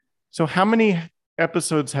So how many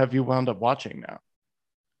episodes have you wound up watching now?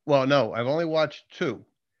 Well, no, I've only watched two.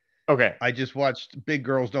 Okay. I just watched Big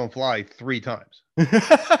Girls Don't Fly three times.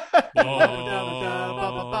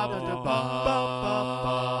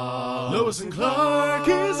 Lois and Clark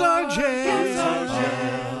is our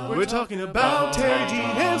jam. We're talking about Terry Dean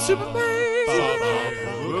and Superman.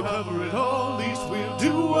 We'll cover it all, at least we'll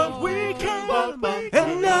do what we can.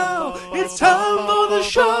 And now it's time for the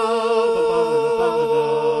show.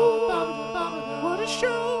 What a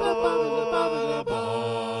show.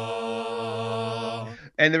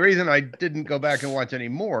 And the reason I didn't go back and watch any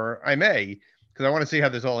more, I may, because I want to see how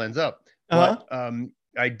this all ends up. But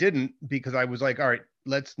I didn't because I was like, all right,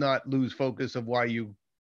 let's not lose focus of why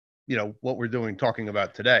what we're talking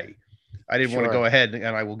about today. I didn't want to go ahead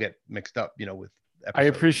and I will get mixed up, with episodes. I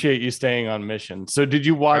appreciate you staying on mission. So did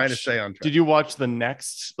you watch, trying to stay on track. Did you watch the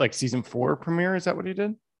next season 4 premiere? Is that what you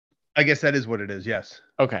did? I guess that is what it is. Yes.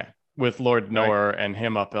 Okay. With Lord Noah and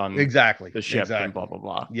him up on the ship and blah, blah,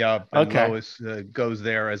 blah. Yeah. Okay. Lois goes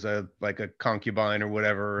there as a concubine or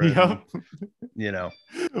whatever. And, yep.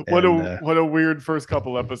 What a weird first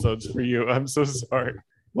couple episodes for you. I'm so sorry.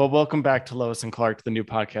 Well, welcome back to Lois and Clark, the new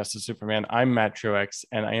podcast of Superman. I'm Matt Truex,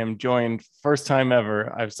 and I am joined, first time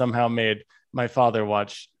ever, I've somehow made my father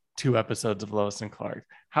watch 2 episodes of Lois and Clark.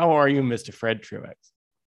 How are you, Mr. Fred Truex?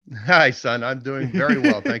 Hi, son. I'm doing very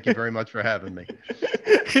well. Thank you very much for having me.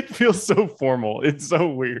 It feels so formal. It's so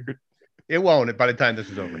weird. It won't by the time this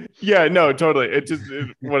is over. Yeah, no, totally. It just is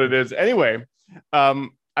what it is. Anyway,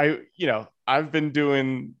 I've been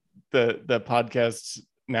doing the podcast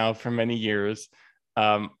now for many years.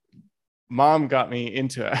 Mom got me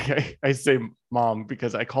into it. I say mom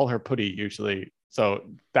because I call her Putty usually. So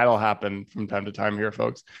that'll happen from time to time here,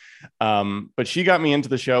 folks. But she got me into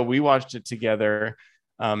the show. We watched it together.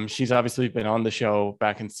 She's obviously been on the show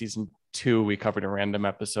back in season 2. We covered a random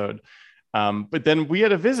episode. But then we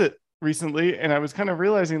had a visit recently, and I was kind of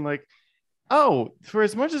realizing for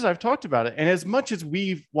as much as I've talked about it, and as much as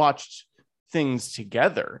we've watched things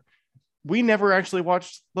together, we never actually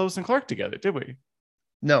watched Lois and Clark together, did we?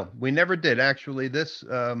 No, we never did. Actually, this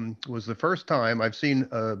was the first time I've seen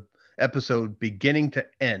a episode beginning to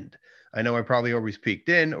end. I know I probably always peeked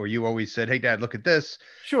in, or you always said, "Hey, Dad, look at this."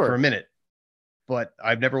 Sure. For a minute. But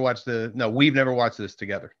we've never watched this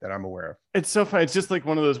together that I'm aware of. It's so fun. It's just like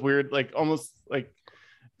one of those weird, almost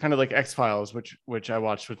kind of like X-Files, which I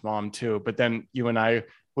watched with Mom too. But then you and I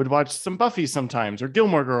would watch some Buffy sometimes, or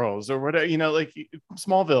Gilmore Girls, or whatever,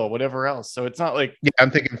 Smallville, whatever else. So it's not like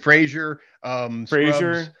I'm thinking Frasier,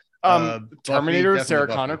 Terminator, Buffy, Sarah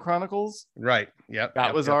Connor Chronicles. Right. Yep.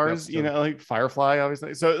 That was ours. Firefly,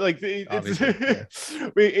 obviously. So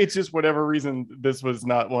it's just whatever reason this was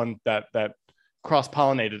not one that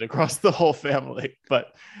cross-pollinated across the whole family.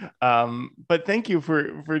 But thank you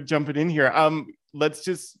for jumping in here.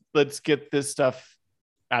 Let's get this stuff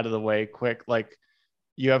out of the way quick.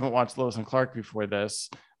 You haven't watched Lois and Clark before this.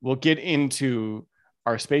 We'll get into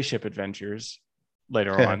our spaceship adventures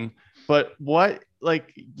later on. But what,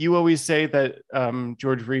 you always say that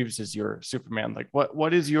George Reeves is your Superman.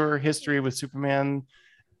 What is your history with Superman?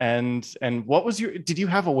 And what was did you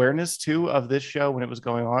have awareness too of this show when it was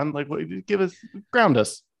going on? Ground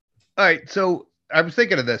us. All right. So I was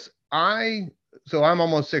thinking of this. I'm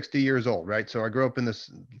almost 60 years old, right? So I grew up in the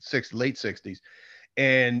late 60s.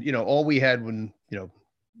 And, all we had when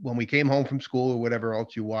we came home from school or whatever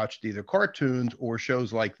else, you watched either cartoons or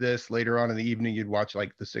shows like this. Later on in the evening, you'd watch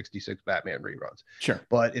the 66 Batman reruns. Sure.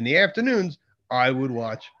 But in the afternoons, I would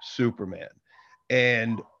watch Superman.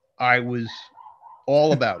 And I was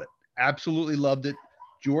all about it. Absolutely loved it.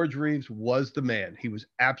 George Reeves was the man. He was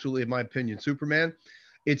absolutely, in my opinion, Superman.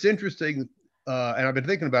 It's interesting. And I've been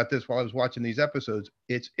thinking about this while I was watching these episodes.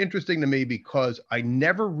 It's interesting to me because I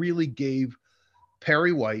never really gave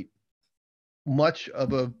Perry White much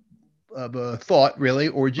of a thought, really,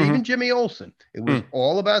 or even Jimmy Olsen. It was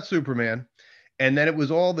all about Superman. And then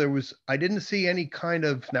I didn't see any kind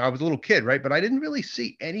of, now I was a little kid, right? But I didn't really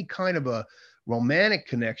see any kind of a romantic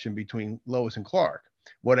connection between Lois and Clark.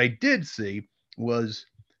 What I did see was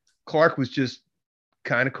Clark was just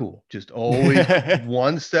kind of cool, just always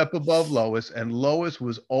one step above Lois, and Lois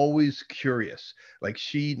was always curious.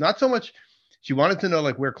 She not so much, she wanted to know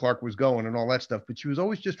where Clark was going and all that stuff, but she was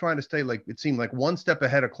always just trying to stay it seemed like one step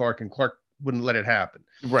ahead of Clark, and Clark wouldn't let it happen.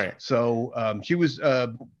 Right. So she was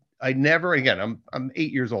I never, again, I'm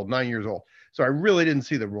 8 years old, 9 years old, so I really didn't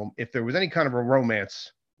see the room. If there was any kind of a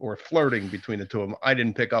romance or flirting between the two of them, I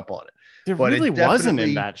didn't pick up on it. There really wasn't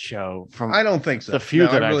in that show. I don't think so. The few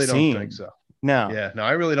that I really I've seen. don't think so. No. Yeah, no,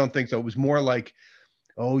 I really don't think so. It was more like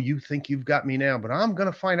oh, you think you've got me now, but I'm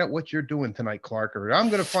going to find out what you're doing tonight, Clark, or I'm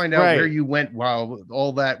going to find out where you went while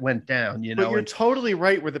all that went down, you know. But you're totally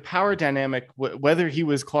right where the power dynamic, whether he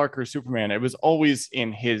was Clark or Superman, it was always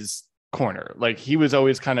in his corner. Like he was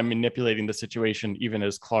always kind of manipulating the situation, even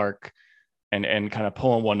as Clark, and kind of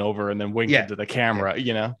pulling one over and then winking to the camera,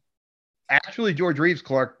 you know. Actually, George Reeves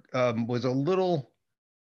Clark was a little,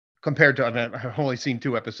 compared to, I mean, I've only seen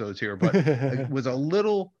 2 episodes here, but it was a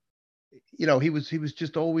little, you know, he was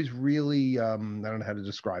just always really, I don't know how to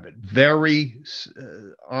describe it, very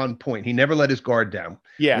on point. He never let his guard down.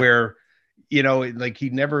 Yeah. Where, you know, like he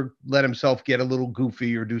never let himself get a little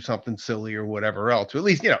goofy or do something silly or whatever else, or at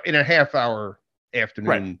least, you know, in a half-hour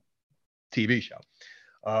afternoon TV show.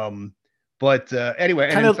 But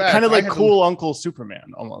anyway, kind of like cool Uncle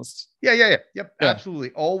Superman almost. Yep, absolutely.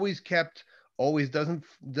 Always doesn't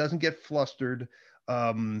get flustered.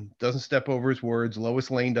 Doesn't step over his words. Lois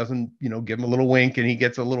Lane doesn't, you know, give him a little wink and he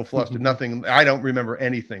gets a little flustered. Nothing. I don't remember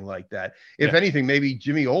anything like that. If anything, maybe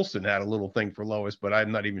Jimmy Olsen had a little thing for Lois, but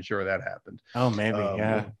I'm not even sure that happened. Oh, maybe.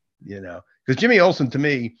 You know, because Jimmy Olsen to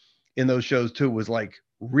me in those shows too was like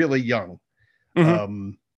really young.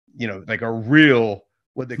 You know, like a real,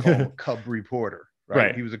 what they call a cub reporter,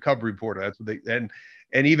 right? He was a cub reporter. That's what they,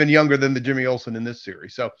 and even younger than the Jimmy Olsen in this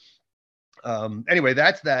series. So anyway,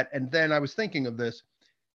 that's that. And then I was thinking of this.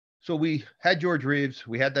 So we had George Reeves,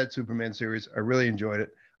 we had that Superman series. I really enjoyed it.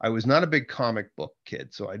 I was not a big comic book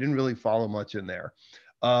kid, so I didn't really follow much in there.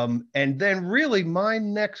 And then really my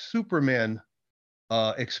next Superman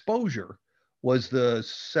exposure was the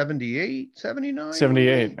 78, 79?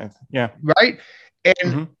 78, yeah. Right?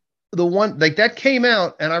 And the one, like that came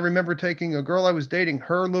out, and I remember taking a girl I was dating,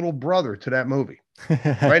 her little brother, to that movie.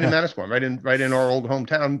 Right in Manasquan, right in our old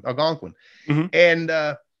hometown, Algonquin. And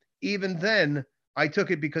even then, I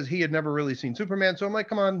took it because he had never really seen Superman. So I'm like,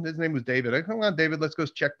 come on, his name was David. Come on, David, let's go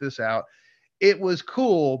check this out. It was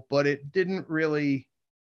cool, but it didn't really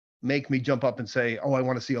make me jump up and say, oh, I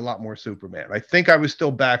want to see a lot more Superman. I think I was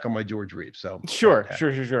still back on my George Reeves. So sure.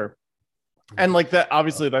 And like that,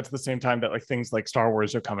 obviously that's the same time that like things like Star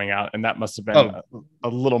Wars are coming out, and that must have been a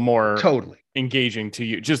little more engaging to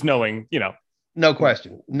you, just knowing, you know. No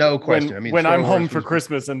question. I mean, when I'm home for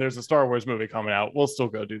Christmas and there's a Star Wars movie coming out, we'll still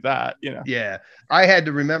go do that, you know. Yeah, I had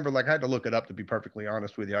to remember, like I had to look it up, to be perfectly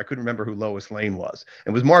honest with you. I couldn't remember who Lois Lane was.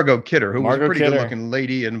 It was Margot Kidder, who was a pretty good-looking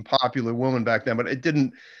lady and popular woman back then, but it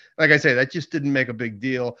didn't. Like I say, that just didn't make a big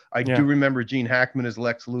deal. I do remember Gene Hackman as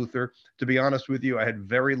Lex Luthor. To be honest with you, I had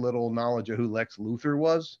very little knowledge of who Lex Luthor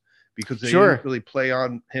was because they didn't really play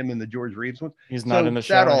on him in the George Reeves one. He's not in the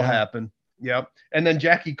show. That all happened. Yep. And then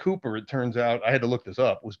Jackie Cooper, it turns out, I had to look this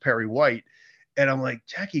up, was Perry White. And I'm like,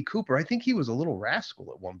 Jackie Cooper, I think he was a little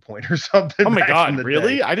rascal at one point or something. Oh my God,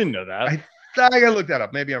 really? Day. I didn't know that. I gotta look that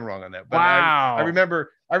up. Maybe I'm wrong on that. But wow. I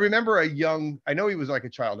remember a young, I know he was like a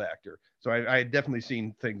child actor. So I had definitely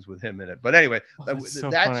seen things with him in it. But anyway, that's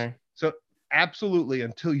so absolutely,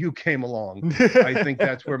 until you came along, I think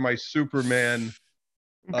that's where my Superman,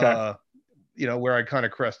 you know, where I kind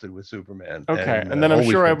of crested with Superman. Okay. And then I'm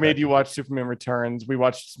sure I made you watch Superman Returns. We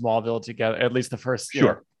watched Smallville together, at least the first 3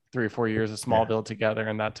 or 4 years of Smallville together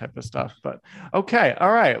and that type of stuff. But okay.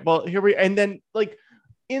 All right. Well, and then like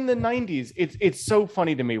in the 90s, it's so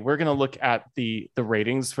funny to me. We're going to look at the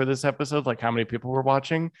ratings for this episode, like how many people were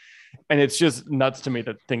watching. And it's just nuts to me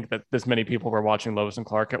to think that this many people were watching Lois and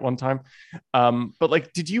Clark at one time. But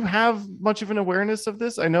like, did you have much of an awareness of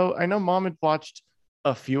this? I know Mom had watched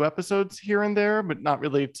a few episodes here and there, but not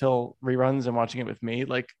really till reruns and watching it with me.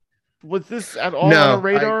 Like, was this at all on a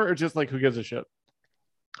radar, or just like, who gives a shit?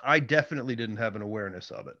 I definitely didn't have an awareness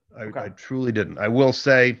of it. I truly didn't. I will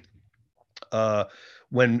say,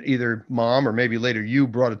 when either Mom or maybe later you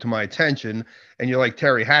brought it to my attention, and you're like,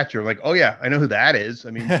 Terry Hatcher, I'm like, oh yeah, I know who that is.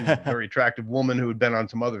 I mean, she's a very attractive woman who had been on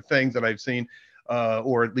some other things that I've seen,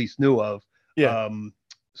 or at least knew of. Yeah.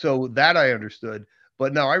 So that I understood,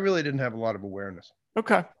 but no, I really didn't have a lot of awareness.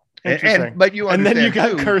 Okay. But you understand, and then you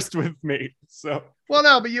got cursed with me. So well,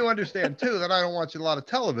 no, but you understand too that I don't watch a lot of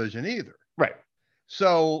television either. Right.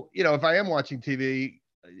 So, you know, if I am watching TV,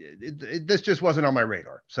 this just wasn't on my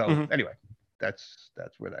radar. So anyway, that's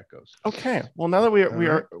where that goes. Okay. Well, now that we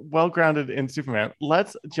are well grounded in Superman,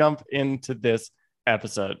 let's jump into this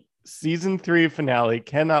episode. Season 3 finale.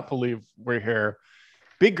 Cannot believe we're here.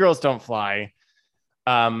 Big Girls Don't Fly.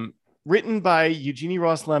 Written by Eugenie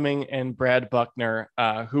Ross Lemming and Brad Buckner,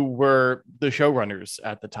 who were the showrunners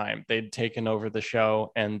at the time. They'd taken over the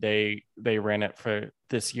show and they ran it for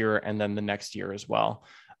this year and then the next year as well.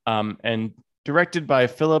 And directed by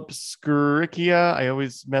Philip Skuricchia. I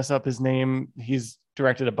always mess up his name. He's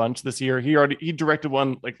directed a bunch this year. He directed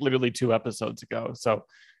one like literally 2 episodes ago. So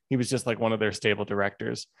he was just like one of their stable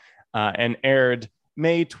directors, and aired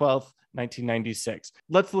May 12th, 1996.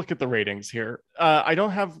 Let's look at the ratings here. I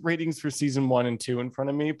don't have ratings for season 1 and 2 in front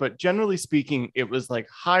of me, but generally speaking, it was like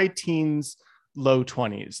high teens, low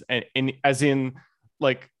 20s, and as in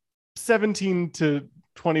like 17 to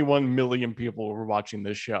 21 million people were watching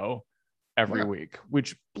this show every week,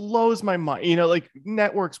 which blows my mind. Like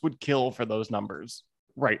networks would kill for those numbers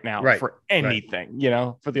right now for anything,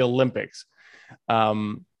 for the Olympics.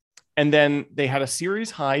 And then they had a series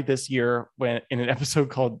high this year when in an episode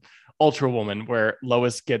called Ultra Woman, where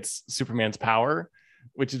Lois gets Superman's power,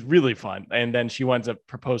 which is really fun. And then she winds up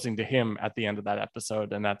proposing to him at the end of that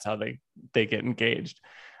episode, and that's how they get engaged.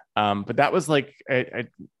 But that was like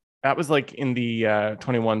that was like in the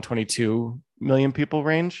 21, 22 million people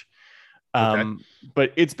range.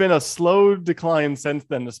 But it's been a slow decline since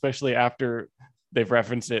then, especially after they've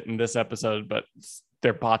referenced it in this episode, but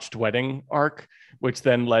their botched wedding arc, which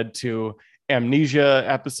then led to Amnesia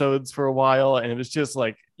episodes for a while. And it was just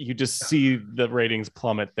like, you just see the ratings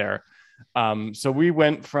plummet there. So we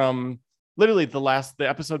went from literally the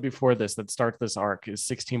episode before this that starts this arc is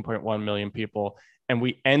 16.1 million people. And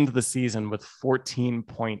we end the season with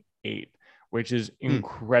 14.8, which is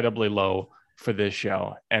incredibly low for this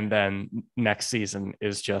show. And then next season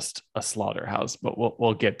is just a slaughterhouse, but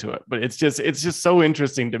we'll get to it. But it's just so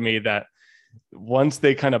interesting to me that once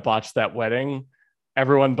they kind of botched that wedding,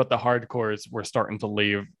 everyone but the hardcores were starting to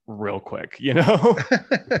leave real quick,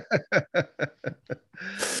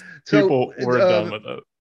 People were done with it.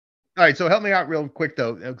 All right, so help me out real quick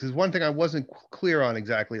though, because one thing I wasn't clear on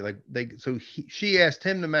exactly, like she asked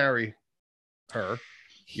him to marry her,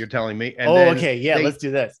 you're telling me, and okay, yeah, let's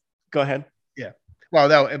do this. Go ahead. Yeah, well,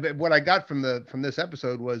 no, what I got from this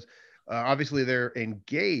episode was obviously they're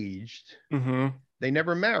engaged. They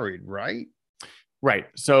never married, right? Right.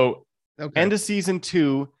 So end of season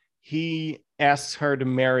 2, he asks her to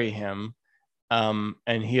marry him,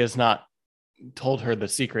 and he has not told her the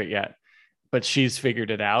secret yet, but she's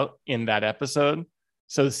figured it out in that episode.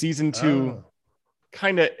 So season 2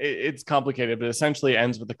 kind of, it's complicated, but essentially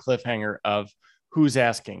ends with a cliffhanger of who's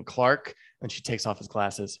asking, Clark, and she takes off his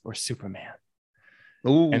glasses, or Superman.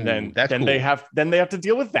 Ooh, and then cool. they have to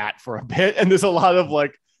deal with that for a bit, and there's a lot of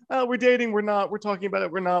like, oh, we're dating, we're not, we're talking about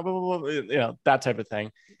it, we're not, blah, blah, blah, that type of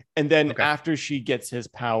thing. And then after she gets his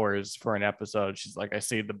powers for an episode, she's like, I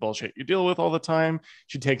see the bullshit you deal with all the time.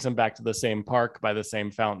 She takes him back to the same park by the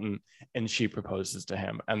same fountain, and she proposes to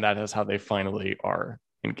him. And that is how they finally are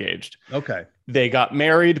engaged. Okay. They got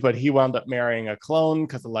married, but he wound up marrying a clone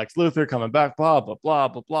because of Lex Luthor coming back, blah, blah, blah,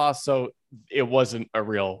 blah, blah. So it wasn't a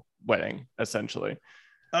real wedding, essentially.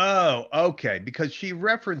 Oh, okay. Because she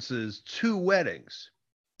references 2 weddings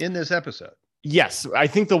in this episode. Yes, I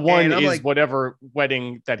think the one is like, whatever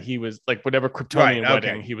wedding that he was like, whatever Kryptonian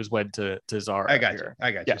wedding he was wed to Zara. I got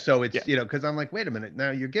you. So it's because I'm like, wait a minute,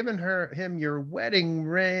 now you're giving him your wedding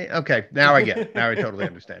ring. Okay, now I get it. Now I totally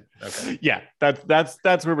understand. Okay, yeah,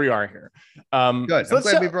 that's where we are here. Good. So I'm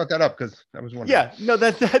glad we brought that up because I was wondering. Yeah, no,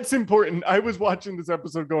 that's important. I was watching this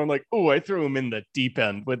episode going like, oh, I threw him in the deep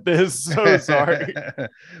end with this. So sorry.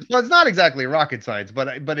 Well, it's not exactly rocket science,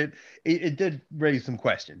 but it did raise some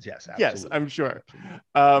questions. Yes, absolutely. Yes, I'm sure.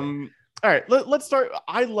 All right, let's start.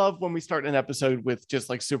 I love when we start an episode with just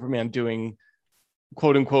like Superman doing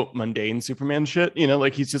quote unquote mundane Superman shit,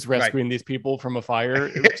 like he's just rescuing these people from a fire,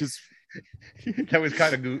 which is that was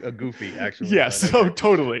kind of goofy actually. Yes,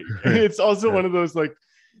 totally. It's also one of those like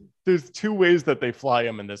there's 2 ways that they fly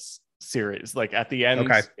him in this series. Like at the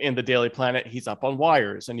end in the Daily Planet, he's up on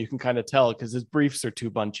wires, and you can kind of tell because his briefs are too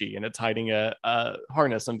bunchy and it's hiding a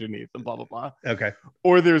harness underneath and blah blah blah. Okay.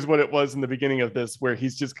 Or there's what it was in the beginning of this, where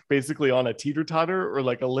he's just basically on a teeter-totter or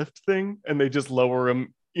like a lift thing, and they just lower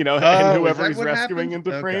him, and whoever he's rescuing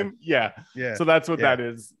into frame. Yeah. So that's what that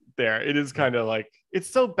is there. It is kind of like, it's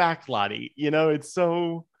so backlotty, it's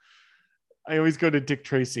so, I always go to Dick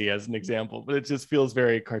Tracy as an example, but it just feels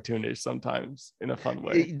very cartoonish sometimes in a fun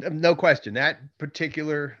way. No question. That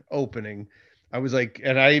particular opening, I was like,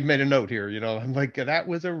 and I made a note here, I'm like, that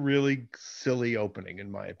was a really silly opening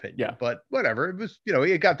in my opinion. Yeah. But whatever. It was,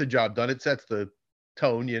 it got the job done. It sets the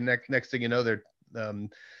tone. Next thing you know, they're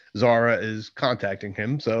Zara is contacting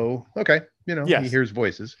him. So, okay. He hears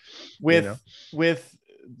voices. With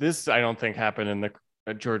this, I don't think happened in the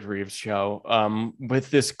George Reeves show, with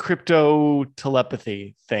this crypto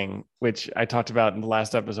telepathy thing, which I talked about in the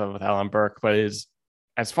last episode with Alan Burke, but is,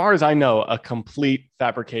 as far as I know, a complete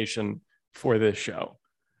fabrication for this show.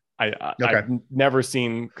 I've never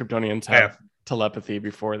seen Kryptonians have telepathy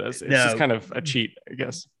before this. It's just kind of a cheat, I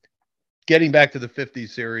guess. getting back to the 50s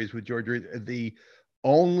series with George Reeves, the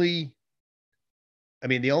only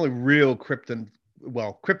real Krypton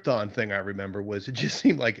thing I remember was it just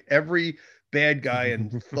seemed like every bad guy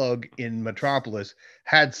and thug in Metropolis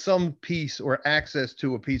had some piece or access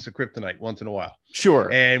to a piece of kryptonite once in a while.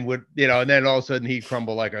 Sure. And would, and then all of a sudden he'd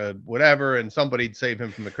crumble like a whatever, and somebody'd save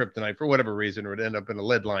him from the kryptonite for whatever reason, or it'd end up in a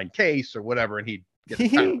lead line case or whatever, and he'd get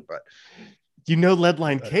his power. But lead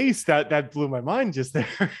line case, that blew my mind just there.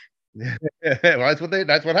 Well,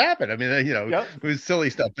 that's what happened. I mean, It was silly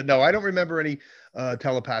stuff. But no, I don't remember any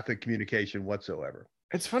telepathic communication whatsoever.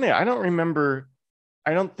 It's funny. I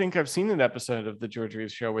don't think I've seen an episode of the George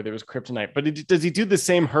Reeves show where there was kryptonite, but does he do the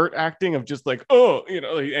same hurt acting of just like,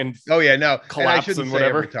 and collapse and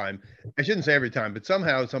whatever? I shouldn't say every time, but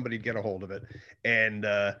somehow somebody'd get a hold of it. And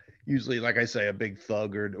usually, like I say, a big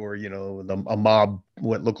thug or a mob,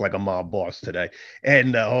 what looked like a mob boss today.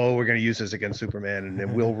 And, we're going to use this against Superman and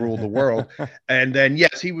then we'll rule the world. And then,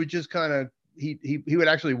 yes, he would just kind of, he would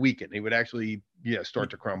actually weaken. He would actually start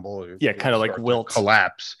to crumble. Kind of like wilt,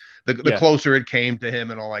 collapse. The closer it came to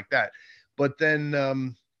him and all like that. But then,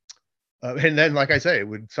 and then, like I say, it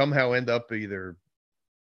would somehow end up either,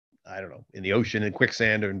 I don't know, in the ocean, in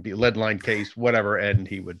quicksand, or in the lead line case, whatever. And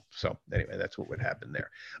he would. So anyway, that's what would happen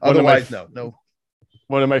there. Otherwise, no.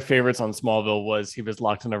 One of my favorites on Smallville was he was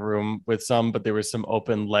locked in a room with but there was some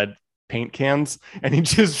open lead paint cans, and he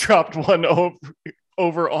just dropped one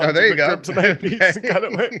over onto the kryptonite piece and got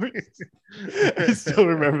it. I still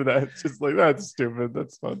remember that. It's just like, that's stupid.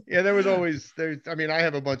 That's fun. Yeah, I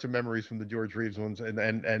have a bunch of memories from the George Reeves ones,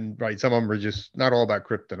 and right, some of them are just not all about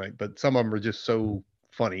kryptonite, but some of them are just so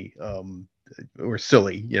funny or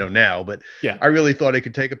silly, now. But yeah, I really thought I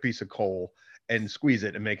could take a piece of coal and squeeze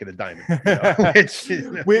it and make it a diamond,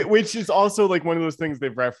 which is also like one of those things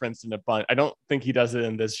they've referenced in a bunch. I don't think he does it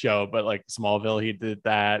in this show, but like Smallville, he did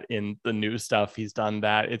that. In the new stuff, he's done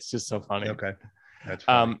that. It's just so funny. Okay, that's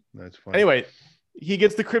funny. That's funny. Anyway, he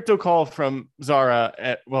gets the crypto call from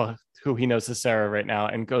Zara, who he knows is Sarah right now,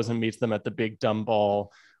 and goes and meets them at the big dumb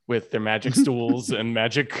ball with their magic stools and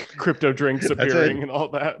magic crypto drinks appearing and all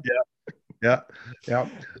that. Yeah.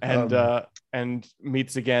 And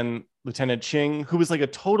meets again Lieutenant Ching, who was like a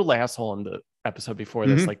total asshole in the episode before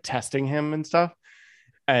this, like testing him and stuff.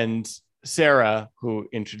 And Sarah, who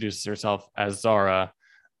introduces herself as Zara.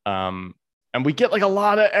 And we get like a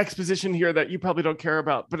lot of exposition here that you probably don't care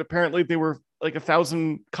about, but apparently they were like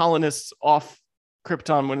 1,000 colonists off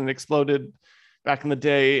Krypton when it exploded back in the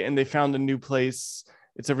day, and they found a new place.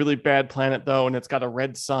 It's a really bad planet though, and it's got a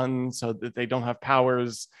red sun so that they don't have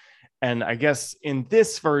powers. And I guess in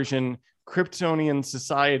this version, Kryptonian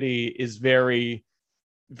society is very,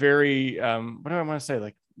 very, what do I want to say?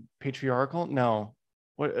 Like patriarchal? No.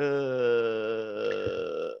 What? I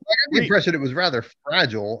got the impression it was rather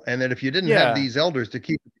fragile, and that if you didn't have these elders to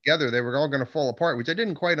keep it together, they were all going to fall apart, which I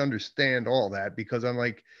didn't quite understand all that, because I'm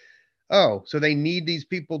like, oh, so they need these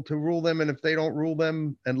people to rule them, and if they don't rule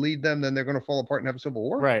them and lead them, then they're going to fall apart and have a civil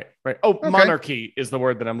war? Right. Oh, okay. Monarchy is the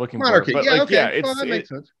word that I'm looking monarchy. for. But that makes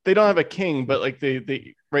sense. They don't have a king, but like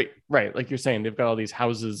they right, like you're saying, they've got all these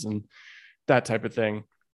houses and that type of thing.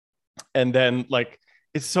 And then like,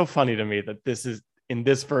 it's so funny to me that this is, in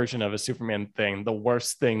this version of a Superman thing, the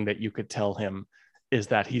worst thing that you could tell him is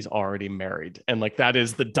that he's already married. And like, that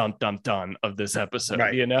is the dun dun of this episode,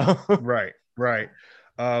 right.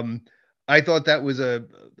 I thought that was I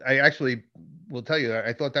actually will tell you,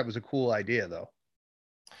 I thought that was a cool idea though.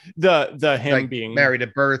 The him like being married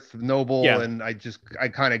at birth, noble. And I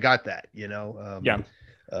kind of got that,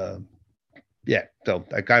 so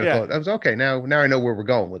I kind of thought I was okay. Now I know where we're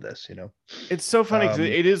going with this, It's so funny because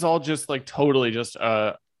it is all just like totally just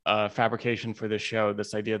a fabrication for this show.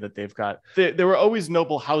 This idea that they've got, there were always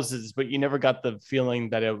noble houses, but you never got the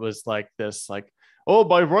feeling that it was like this, like, oh,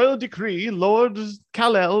 by royal decree, Lord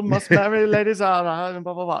Kal-El must marry Lady Zara and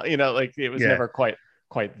blah, blah, blah. Like it was never quite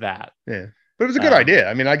that. Yeah. But it was a good idea.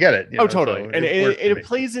 I mean, I get it. Totally. So and it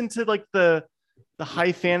plays into like the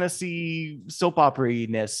high fantasy soap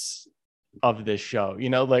opera-ness of this show.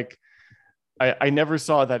 Like I never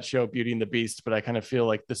saw that show Beauty and the Beast, but I kind of feel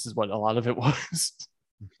like this is what a lot of it was.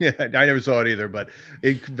 Yeah, I never saw it either, but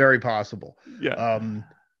it's very possible. Yeah.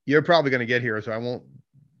 You're probably going to get here, so I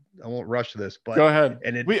won't rush this, but go ahead.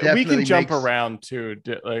 And we can jump around too.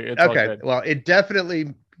 It's okay. Well, it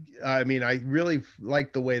definitely, I mean, I really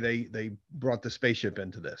like the way they brought the spaceship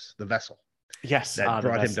into this, the vessel. Yes. That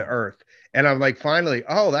brought him to Earth. And I'm like, finally,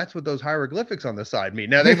 that's what those hieroglyphics on the side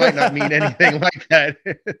mean. Now they might not mean anything like that,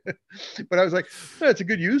 but I was like, that's a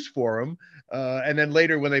good use for them. And then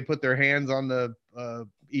later when they put their hands on the,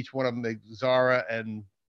 each one of them, Zara and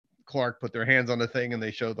Clark put their hands on the thing and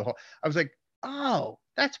they showed the whole. I was like, oh,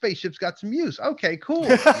 that spaceship's got some use. Okay, cool.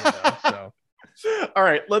 So. All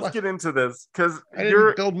right, let's get into this because I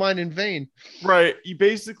didn't build mine in vain. Right. You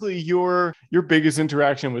basically your biggest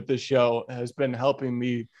interaction with this show has been helping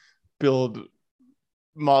me build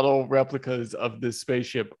model replicas of this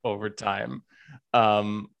spaceship over time.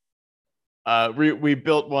 We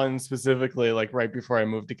built one specifically like right before I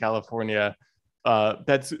moved to California.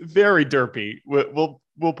 That's very derpy. We'll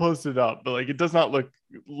post it up, but like it does not look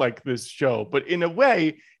like this show. But in a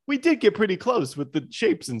way, we did get pretty close with the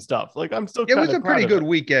shapes and stuff. Like I'm still. It was a pretty good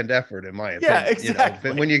weekend effort, in my opinion. Yeah, exactly.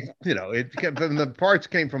 But when it came from the parts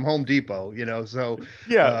came from Home Depot, so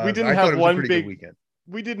yeah, we didn't have one big weekend.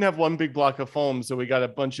 We didn't have one big block of foam, so we got a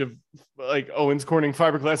bunch of like Owens Corning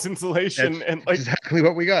fiberglass insulation. That's and like exactly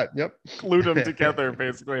what we got. Yep, glued them together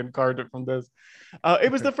basically and carved it from this.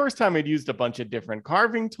 It was the first time I'd used a bunch of different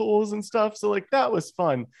carving tools and stuff, so like that was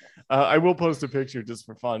fun. I will post a picture just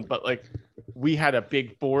for fun, but like we had a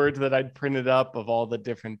big board that I'd printed up of all the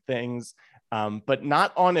different things. But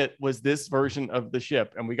not on it was this version of the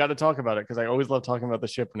ship, and we got to talk about it because I always love talking about the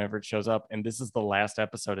ship whenever it shows up, and this is the last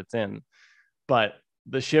episode it's in. But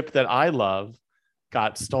the ship that I love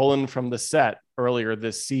got stolen from the set earlier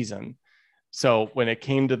this season. So when it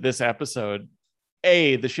came to this episode,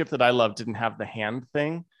 the ship that I love didn't have the hand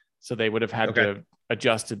thing, so they would have had to have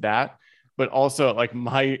adjusted that. But also, like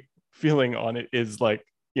my feeling on it is like,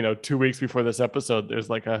 2 weeks before this episode, there's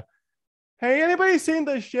like a, hey, anybody seen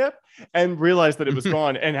the ship? And realized that it was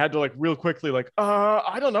gone and had to like real quickly like,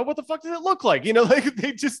 I don't know, what the fuck did it look like? Like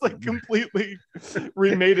they just like completely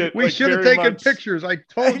remade it. We should have taken pictures. I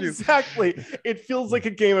told you. Exactly. It feels like a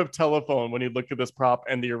game of telephone when you look at this prop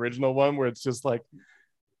and the original one, where it's just like,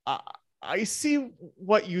 I see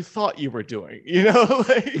what you thought you were doing,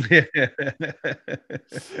 like,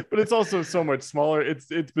 but it's also so much smaller.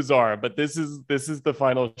 It's bizarre, but this is the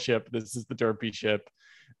final ship. This is the derpy ship.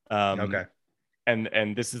 Okay.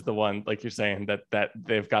 And this is the one, like you're saying, that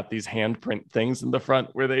they've got these handprint things in the front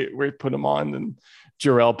where they put them on, and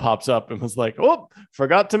Jor-El pops up and was like, oh,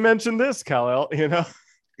 forgot to mention this, Kal-El,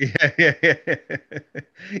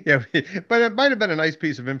 Yeah. But it might have been a nice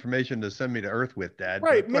piece of information to send me to Earth with, Dad.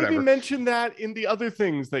 Right. Maybe mention that in the other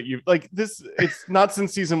things that you like. This, it's not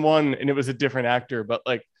since season 1 and it was a different actor, but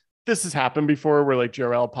like this has happened before where like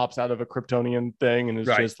Jor-El pops out of a Kryptonian thing and is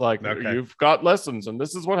just like, you've got lessons and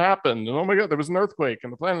this is what happened. And oh my God, there was an earthquake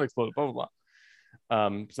and the planet exploded, blah, blah, blah.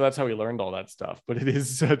 So that's how we learned all that stuff. But it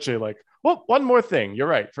is such a like, well, one more thing. You're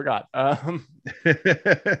right. Forgot.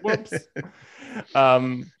 Whoops.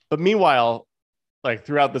 But meanwhile, like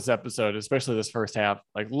throughout this episode, especially this first half,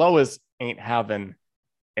 like Lois ain't having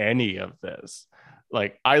any of this.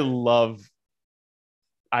 Like I love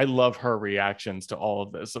her reactions to all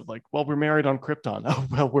of this of like, well, we're married on Krypton. Oh,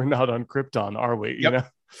 well, we're not on Krypton, are we?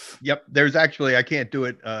 Yep. There's actually, I can't do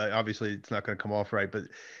it. Obviously it's not going to come off right, but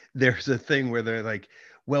there's a thing where they're like,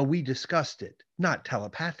 well, we discussed it, not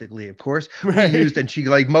telepathically, of course. Right. We used, and she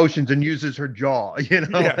like motions and uses her jaw,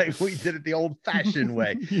 like we did it the old fashioned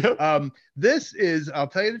way. Yep. This is, I'll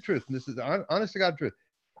tell you the truth. And this is honest to God truth.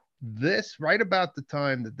 This right about the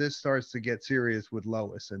time that this starts to get serious with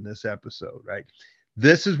Lois in this episode, right?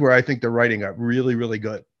 This is where I think the writing got really, really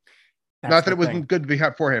good. Not that it wasn't good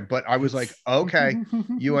beforehand, but I was like, okay,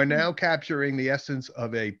 you are now capturing the essence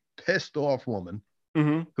of a pissed off woman.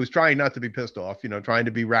 Mm-hmm. Who's trying not to be pissed off, trying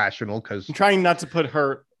to be rational, because trying not to put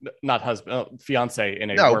her fiance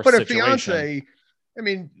in a worse situation. Fiance, I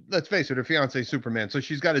mean, let's face it, her fiance is Superman, so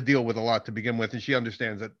she's got to deal with a lot to begin with, and she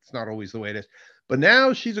understands that it's not always the way it is. But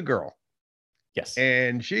now she's a girl, yes,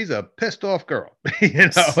 and she's a pissed off girl,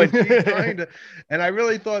 and she's trying to. And I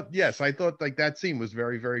really thought, I thought like that scene was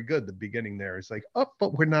very, very good. The beginning there, it's like, oh,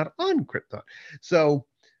 but we're not on Krypton, so.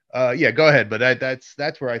 Go ahead. But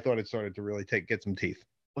that's where I thought it started to really get some teeth.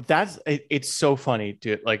 Well, it's so funny,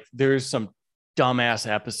 dude. Like there's some dumbass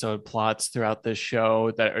episode plots throughout this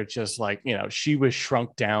show that are just like, she was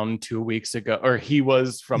shrunk down 2 weeks ago, or he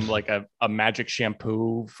was from like a magic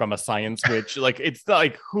shampoo from a science witch. Like, it's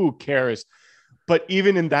like, who cares? But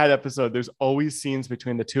even in that episode, there's always scenes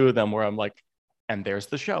between the two of them where I'm like, and there's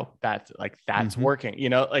the show. That's mm-hmm.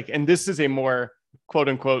 working, like, and this is a more quote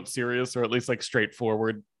unquote serious, or at least like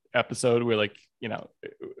straightforward episode where like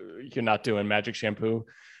you're not doing magic shampoo,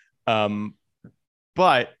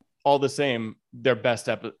 but all the same their best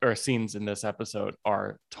scenes in this episode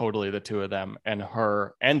are totally the two of them and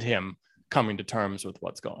her and him coming to terms with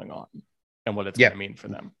what's going on and what it's going to mean for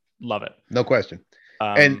them. Love it, no question.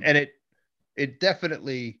 And it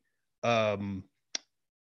definitely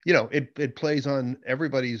you know, it plays on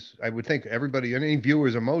everybody's, I would think everybody, any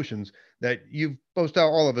viewer's emotions, that you've most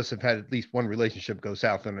all of us have had at least one relationship go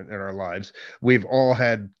south in our lives. We've all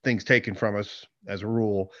had things taken from us as a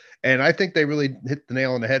rule. And I think they really hit the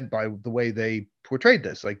nail on the head by the way they portrayed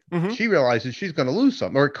this. Like Mhm. she realizes she's going to lose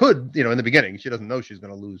something, or it could, you know, in the beginning, she doesn't know she's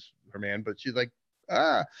going to lose her man, but she's like,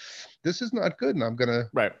 this is not good. And I'm going to,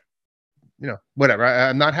 Right. you know, whatever.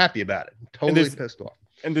 I'm not happy about it. I'm totally pissed off.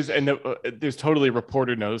 And there's totally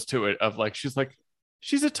reporter nose to it of like,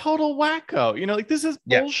 she's a total wacko, you know, like this is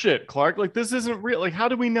bullshit, Clark. Like this isn't real. Like, how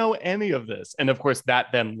do we know any of this? And of course that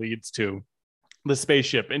then leads to the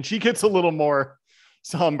spaceship, and she gets a little more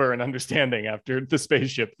somber and understanding after the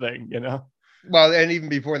spaceship thing, you know? Well, and even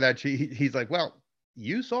before that, he's like, well,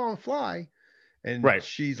 you saw him fly. And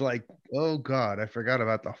she's like, oh God, I forgot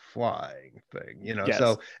about the flying thing, you know?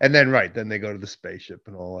 So, and then, then they go to the spaceship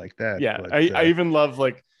and all like that. Yeah. But, I even love,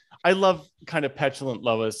 like, I love kind of petulant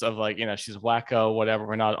Lois of like, you know, she's wacko, whatever.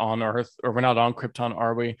 We're not on Earth, or we're not on Krypton,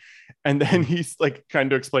 are we? And then he's like trying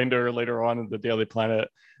to explain to her later on in the Daily Planet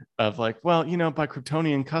of like, well, you know, by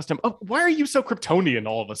Kryptonian custom. Oh, why are you so Kryptonian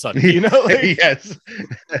all of a sudden? You know, like, yes.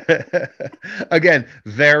 Again,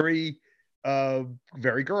 very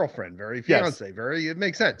girlfriend, very fiance, very, it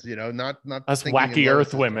makes sense, you know, not us wacky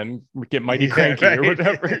Earth women get mighty cranky or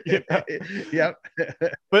whatever. You know? Yep.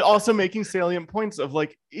 But also making salient points of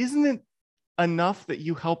like, isn't it enough that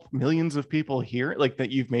you help millions of people here, like that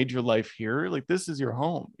you've made your life here, like this is your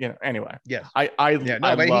home, you know? Anyway, I love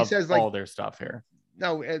he says, like, all their stuff here.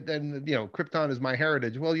 No, and then, you know, Krypton is my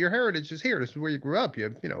heritage. Well, your heritage is here. This is where you grew up.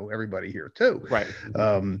 You know, everybody here too. Right.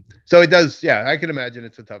 So it does. Yeah, I can imagine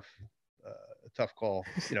it's a tough call.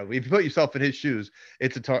 You know, if you put yourself in his shoes,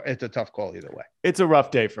 it's a tough call either way. It's a rough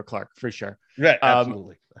day for Clark for sure. Yeah,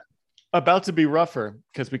 absolutely. About to be rougher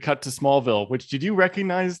because we cut to Smallville. Which, did you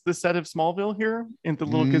recognize the set of Smallville here in the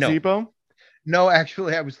little gazebo? No,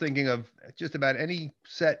 actually, I was thinking of just about any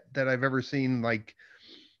set that I've ever seen. Like,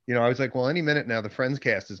 you know, I was like, well, any minute now the Friends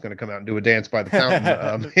cast is going to come out and do a dance by the fountain.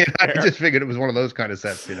 I just figured it was one of those kind of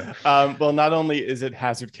sets, you know. Well, not only is it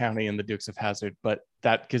Hazard County and the Dukes of Hazzard, but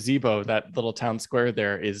that gazebo, that little town square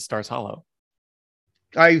there, is Stars Hollow.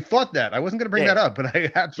 I thought that. I wasn't going to bring that up, but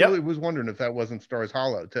I absolutely was wondering if that wasn't Stars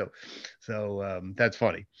Hollow too. So that's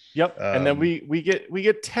funny. Yep. And then we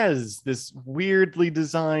get Tez, this weirdly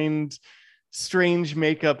designed, strange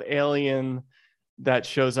makeup alien that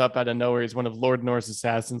shows up out of nowhere. He's one of Lord North's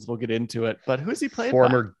assassins. We'll get into it. But who's he played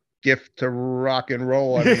Former gift to rock and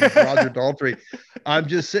roll. I mean, Roger Daltrey. I'm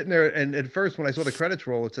just sitting there, and at first when I saw the credits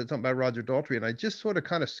roll, it said something about Roger Daltrey, and I just sort of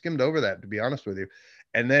kind of skimmed over that, to be honest with you.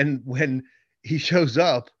 And then when he shows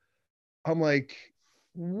up, I'm like,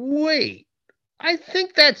 wait, I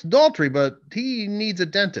think that's Daltrey, but he needs a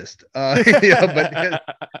dentist. But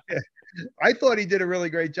I thought he did a really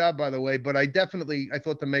great job, by the way, but I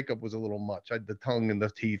thought the makeup was a little much. The tongue and the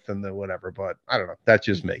teeth and the whatever, but I don't know. That's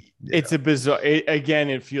just me. It's a bizarre, again,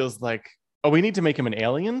 it feels like, oh, we need to make him an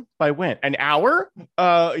alien by when? An hour?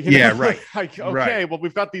 Yeah, right. Like, okay, well,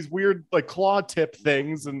 we've got these weird like claw tip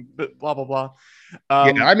things and blah, blah, blah.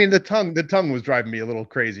 Yeah, I mean, the tongue was driving me a little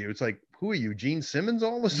crazy. It's like, who are you, Gene Simmons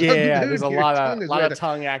all of a sudden? Yeah, dude? There's a lot of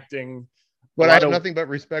tongue acting. But I have nothing but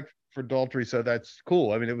respect for Daltrey, so that's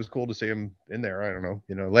cool. I mean, it was cool to see him in there. I don't know.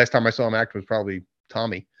 You know, last time I saw him act was probably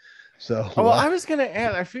Tommy. So I was gonna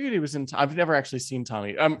add, I figured he was in. I've never actually seen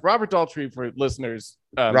Tommy. Robert Daltrey, for listeners,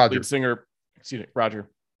 Roger. Lead singer. Excuse me, Roger,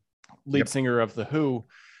 lead singer of The Who.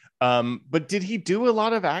 But did he do a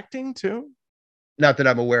lot of acting too? Not that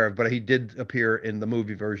I'm aware of, but he did appear in the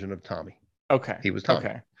movie version of Tommy. Okay, he was Tommy.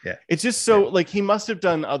 Okay, yeah. It's just so like he must have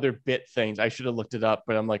done other bit things. I should have looked it up,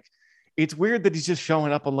 but I'm like, it's weird that he's just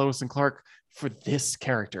showing up on Lois and Clark for this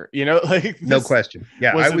character. You know, like this, no question.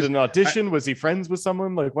 Yeah, was it an audition? Was he friends with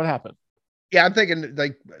someone? Like, what happened? Yeah, I'm thinking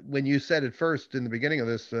like when you said it first in the beginning of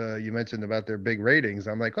this, you mentioned about their big ratings.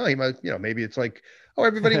 I'm like, oh, he might, you know, maybe it's like, oh,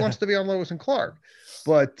 everybody wants to be on Lois and Clark.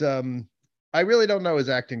 But I really don't know his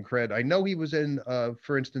acting cred. I know he was in,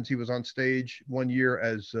 for instance, he was on stage one year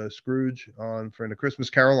as Scrooge for A Christmas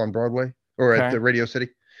Carol on Broadway or at the Radio City.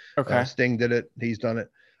 Okay. Sting did it. He's done it.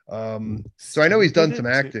 So I know he's done some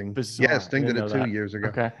acting. Bizarre. Yeah, Sting did it 2 years ago.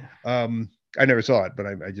 Okay. I never saw it, but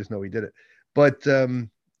I just know he did it. But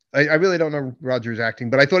I really don't know Roger's acting,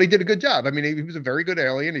 but I thought he did a good job. I mean, he was a very good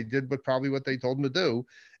alien. He did probably what they told him to do.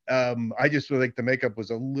 I just feel like the makeup was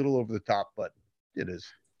a little over the top, but it is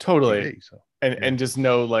totally. TV, so, and just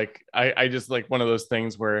know, like, I just like one of those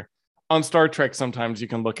things where on Star Trek, sometimes you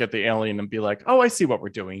can look at the alien and be like, oh, I see what we're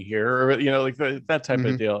doing here. Or, you know, like that type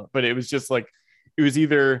of deal. But it was just like, it was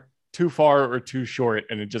either too far or too short.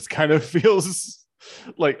 And it just kind of feels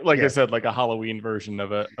like Yeah. I said, like a Halloween version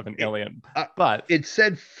of an alien. Uh, But it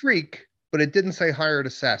said freak, but it didn't say hired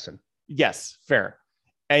assassin. yes, fair.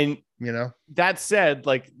 And You know, that said,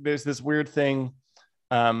 like there's this weird thing.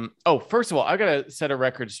 First of all, I gotta set a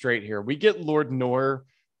record straight here. We get Lord Nor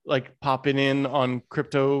like popping in on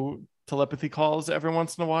crypto telepathy calls every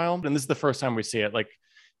once in a while, and this is the first time we see it. Like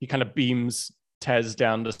he kind of beams Tez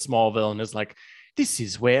down to Smallville and is like, "This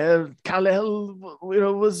is where Kal-El,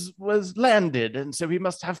 was landed, and so we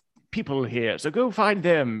must have people here. So go find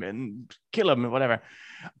them and kill them and whatever."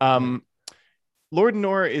 Lord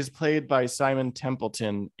Nor is played by Simon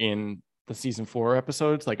Templeton in the season 4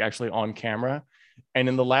 episodes, like actually on camera. And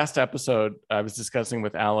in the last episode, I was discussing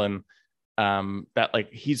with Alan that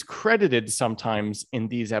like he's credited sometimes in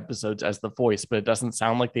these episodes as the voice, but it doesn't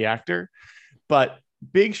sound like the actor. But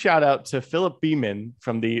big shout out to Philip Beeman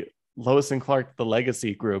from the Lois and Clark The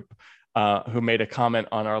Legacy group, who made a comment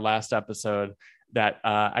on our last episode that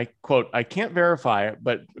I quote, "I can't verify,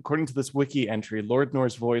 but according to this wiki entry, Lord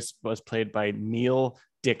Nor's voice was played by Neil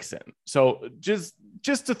Dixon." So just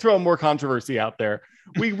to throw more controversy out there,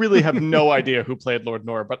 we really have no idea who played Lord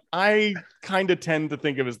Nor, but I kind of tend to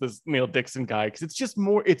think of it as this Neil Dixon guy because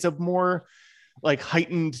it's a more like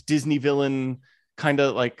heightened Disney villain kind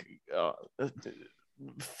of like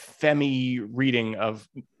Femi reading of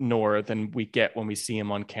Nor than we get when we see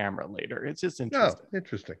him on camera later. It's just interesting. Oh,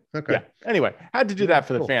 interesting. Okay. Yeah. Anyway, had to do that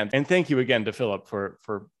for the cool. fans, and thank you again to Philip for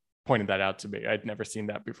pointing that out to me. I'd never seen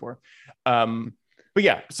that before. But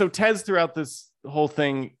yeah, so Tez throughout this whole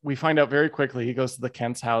thing, we find out very quickly he goes to the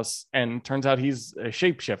Kent's house, and turns out he's a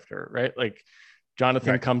shapeshifter, right? Like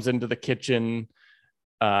Jonathan comes into the kitchen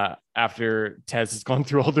after Tez has gone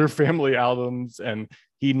through all their family albums, and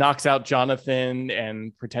he knocks out Jonathan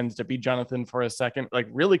and pretends to be Jonathan for a second, like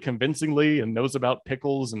really convincingly, and knows about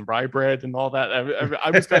pickles and rye bread and all that.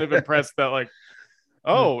 I was kind of impressed that like,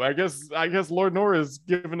 oh, I guess Lord Nor is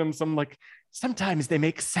giving him some like, sometimes they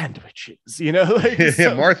make sandwiches, like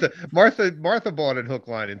Yeah, Martha bought it hook,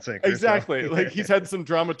 line, and sinker. Exactly. So. Like he's had some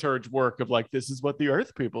dramaturge work of like, this is what the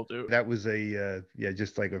Earth people do. That was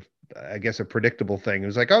just like I guess a predictable thing. It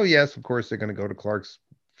was like, oh yes, of course they're going to go to Clark's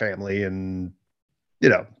family and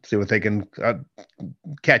see what they can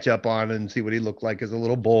catch up on and see what he looked like as a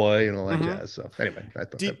little boy and all that jazz. So anyway, I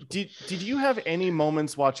thought did you have any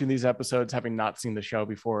moments watching these episodes, having not seen the show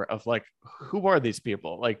before, of like, who are these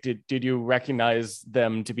people? Like, did you recognize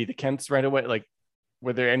them to be the Kents right away? Like,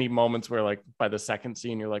 were there any moments where like by the second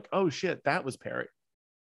scene you're like, oh shit, that was Perry?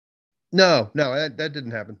 No, that didn't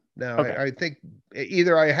happen. No, Okay. I think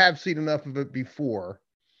either I have seen enough of it before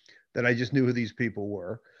that I just knew who these people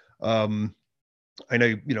were. I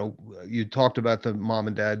know, you talked about the mom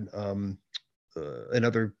and dad and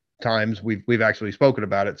other times we've actually spoken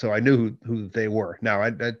about it. So I knew who they were. Now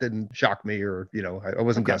that didn't shock me or, I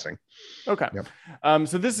wasn't guessing. Okay. Yep.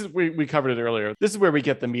 So this is, we covered it earlier. This is where we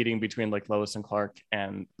get the meeting between like Lois and Clark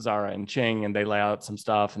and Zara and Ching, and they lay out some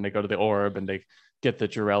stuff and they go to the orb and they get the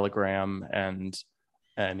Jarellogram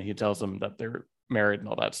and he tells them that they're married and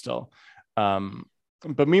all that still.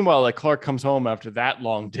 But meanwhile, like Clark comes home after that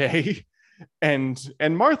long day and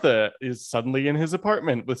Martha is suddenly in his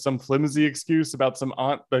apartment with some flimsy excuse about some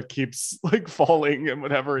aunt that keeps like falling and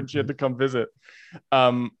whatever, and she had to come visit.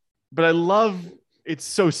 But I love, it's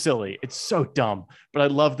so silly, it's so dumb, but I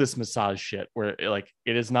love this massage shit where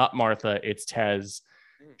it is not Martha, it's Tez.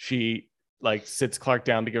 She like sits Clark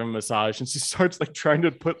down to give him a massage and she starts like trying to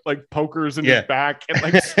put like pokers in his back and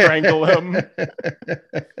like strangle him.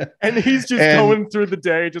 And he's just going through the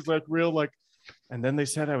day just like real like, and then they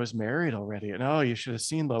said I was married already. And oh, you should have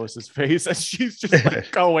seen Lois's face. And she's just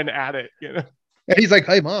like going at it, And he's like,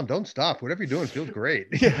 hey, mom, don't stop. Whatever you're doing feels great.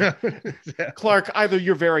 Yeah. Clark, either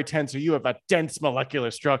you're very tense or you have a dense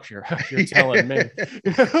molecular structure. You're telling me.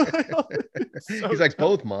 He's like,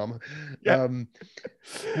 both, mom. Yeah.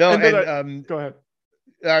 Go ahead.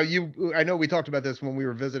 I know we talked about this when we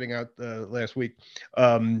were visiting out last week,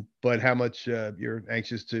 but how much you're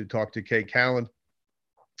anxious to talk to Kay Callan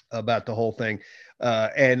about the whole thing.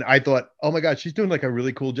 And I thought, oh my God, she's doing like a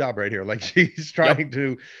really cool job right here. Like she's trying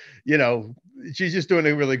to, she's just doing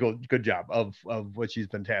a really good job of what she's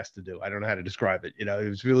been tasked to do. I don't know how to describe it. It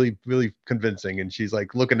was really, really convincing. And she's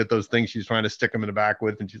like looking at those things she's trying to stick them in the back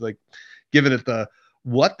with. And she's like giving it the,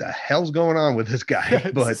 what the hell's going on with this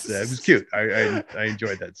guy? But it was cute. I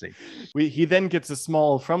enjoyed that scene. He then gets a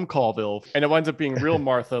small from Colville, and it winds up being real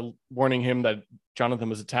Martha warning him that Jonathan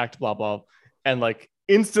was attacked, blah, blah. And like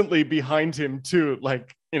instantly behind him too,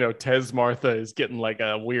 like, Tez Martha is getting like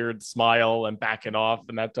a weird smile and backing off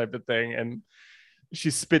and that type of thing. And she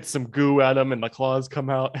spits some goo at him and the claws come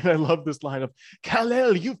out. And I love this line of,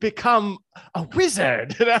 Kal-El, you've become a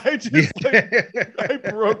wizard. And I just I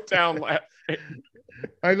broke down laughing.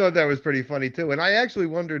 I thought that was pretty funny too. And I actually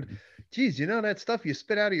wondered, geez, that stuff you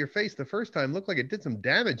spit out of your face the first time looked like it did some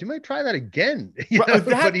damage. You might try that again. That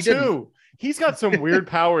but he too. didn't. He's got some weird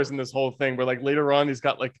powers in this whole thing where like later on he's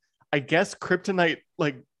got like, I guess kryptonite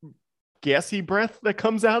like gassy breath that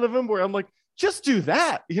comes out of him where I'm like, just do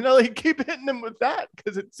that, like keep hitting him with that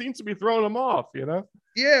because it seems to be throwing him off,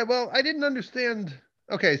 Yeah, well, I didn't understand.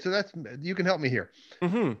 Okay, so you can help me here.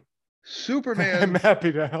 Mm-hmm. Superman. I'm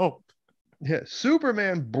happy to help. Yeah,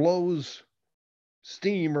 Superman blows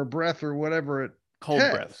steam or breath or whatever it cold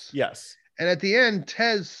Tez. Breath. Yes. And at the end,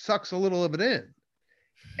 Tez sucks a little of it in.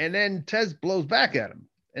 And then Tez blows back at him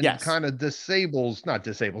and kind of not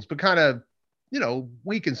disables, but kind of,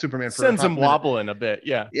 weakens Superman. Sends him wobbling a bit.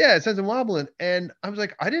 Yeah. Yeah, it sends him wobbling. And I was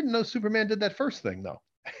like, I didn't know Superman did that first thing, though.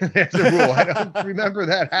 As a rule, I don't remember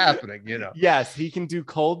that happening, Yes, he can do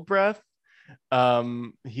cold breath.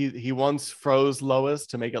 He once froze Lois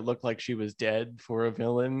to make it look like she was dead for a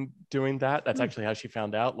villain doing that. That's actually how she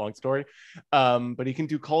found out. Long story. But he can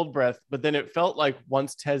do cold breath. But then it felt like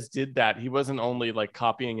once Tez did that, he wasn't only like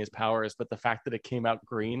copying his powers, but the fact that it came out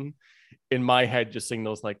green in my head just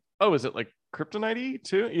signals like, oh, is it like kryptonite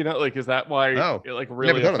too? Like, is that why it like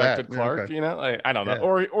really affected Clark? Yeah, okay. I don't know.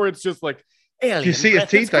 Or it's just like, alien, you see his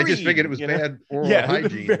teeth? I just figured it was bad oral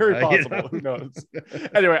hygiene. Very possible. Who knows?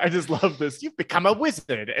 Anyway, I just love this. You've become a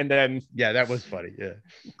wizard. And then that was funny. Yeah.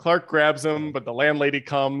 Clark grabs him, but the landlady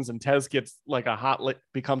comes and Tez gets like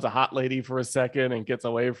becomes a hot lady for a second and gets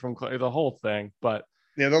away from the whole thing. But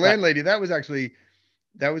yeah, the landlady, that was actually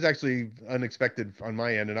unexpected on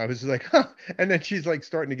my end. And I was like, huh. And then she's like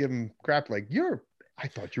starting to give him crap like, I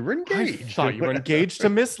thought you were engaged. I thought you were engaged to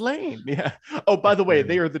Miss Lane. Yeah. Oh, by the way,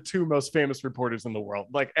 they are the two most famous reporters in the world.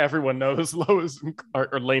 Like everyone knows Lois and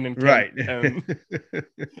Clark, or Lane and Kent. Right. And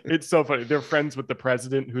it's so funny. They're friends with the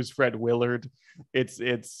president, who's Fred Willard. It's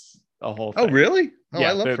a whole thing. Oh, really? Oh, yeah,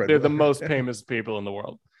 I love Fred. They're the most famous people in the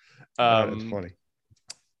world. That's funny.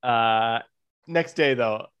 Next day,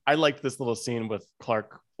 though, I liked this little scene with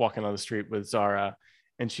Clark walking on the street with Zara,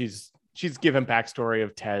 and she's given backstory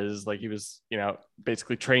of Tez, like he was,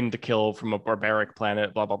 basically trained to kill from a barbaric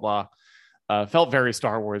planet, blah, blah, blah. Felt very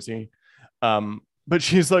Star Warsy. But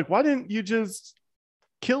she's like, why didn't you just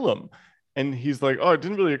kill him? And he's like, oh, it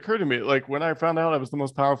didn't really occur to me. Like when I found out I was the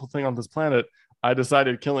most powerful thing on this planet, I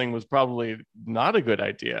decided killing was probably not a good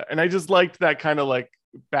idea. And I just liked that kind of like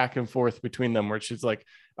back and forth between them where she's like,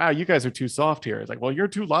 wow, you guys are too soft here. It's like, well, you're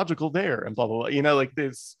too logical there and blah, blah, blah. Like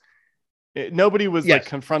this. Nobody was like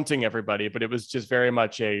confronting everybody, but it was just very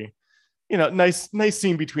much a, nice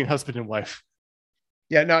scene between husband and wife.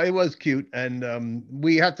 Yeah, no, it was cute. And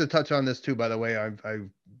we have to touch on this too, by the way. I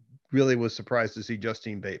really was surprised to see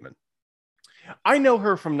Justine Bateman. I know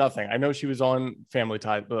her from nothing. I know she was on Family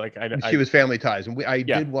Ties, but like she was Family Ties. And I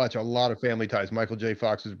did watch a lot of Family Ties, Michael J.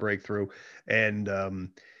 Fox's breakthrough. And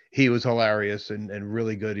he was hilarious and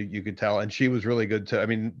really good. You could tell. And she was really good too. I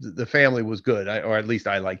mean, the family was good, or at least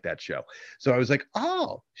I liked that show. So I was like,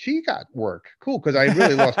 oh, she got work. Cool. Because I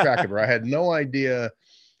really lost track of her. I had no idea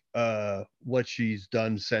what she's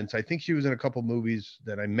done since. I think she was in a couple movies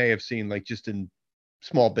that I may have seen, like just in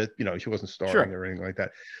small bit, she wasn't starring or anything like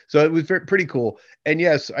that. So it was pretty cool. And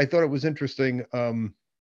yes, I thought it was interesting.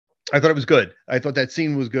 I thought it was good. I thought that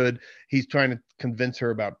scene was good. He's trying to convince her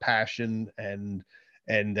about passion and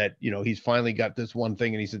that, he's finally got this one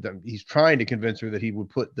thing. And he said that he's trying to convince her that he would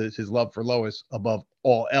put his love for Lois above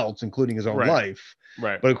all else, including his own life.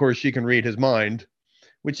 Right. But of course she can read his mind,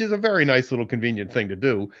 which is a very nice little convenient thing to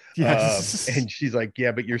do. Yes. And she's like,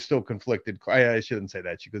 yeah, but you're still conflicted. I shouldn't say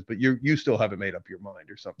that. She goes, but you still haven't made up your mind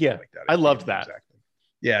or something like that. I loved that. Exactly.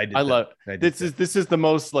 Yeah, I did. This is the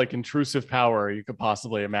most like intrusive power you could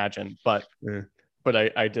possibly imagine. But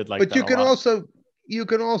I did like that. But you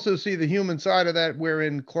can also see the human side of that,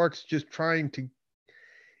 wherein Clark's just trying to,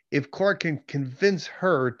 if Clark can convince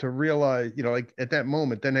her to realize, like at that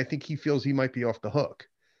moment, then I think he feels he might be off the hook.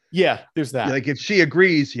 Yeah, there's that. Like if she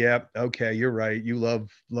agrees, okay, you're right. You love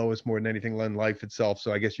Lois more than anything in life itself.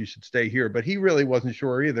 So I guess you should stay here. But he really wasn't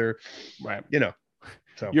sure either. Right.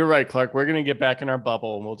 So you're right, Clark. We're going to get back in our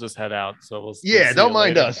bubble and we'll just head out. So we'll don't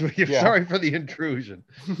mind us. Sorry for the intrusion.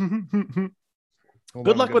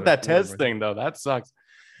 Good luck with that Tez thing, though. That sucks.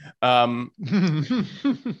 But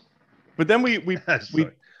then we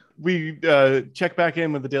check back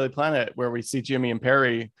in with the Daily Planet where we see Jimmy and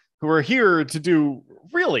Perry, who are here to do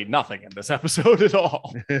really nothing in this episode at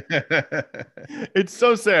all. It's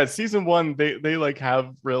so sad. Season 1, they like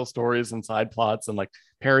have real stories and side plots, and like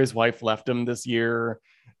Perry's wife left him this year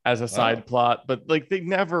as a side plot, but like they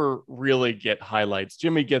never really get highlights.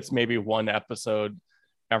 Jimmy gets maybe one episode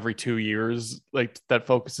every 2 years, like that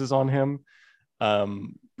focuses on him.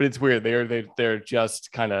 But it's weird. They're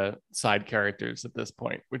just kind of side characters at this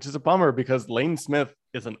point, which is a bummer because Lane Smith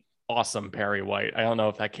is an awesome Perry White. I don't know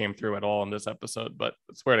if that came through at all in this episode, but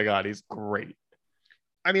I swear to God, he's great.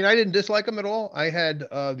 I mean, I didn't dislike him at all. I had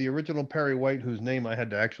the original Perry White, whose name I had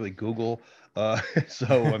to actually Google. So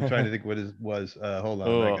I'm trying to think what it was. Hold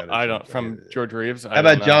on. I don't. From George Reeves. How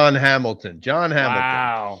about John Hamilton? John Hamilton.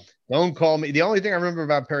 Wow. Don't call me. The only thing I remember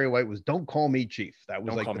about Perry White was "Don't call me Chief." That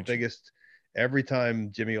was like the biggest. Chief. Every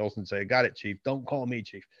time Jimmy Olsen say, "Got it, Chief. Don't call me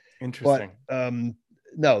Chief." Interesting. But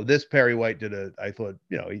no, this Perry White I thought,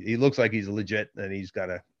 he looks like he's legit, and he's got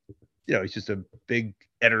he's just a big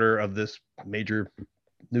editor of this major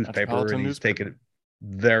newspaper, and he's taken it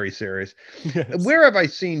very serious. Yes. Where have I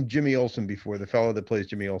seen Jimmy Olsen before? The fellow that plays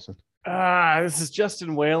Jimmy Olsen. This is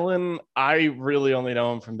Justin Whalen. I really only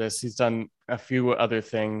know him from this. He's done a few other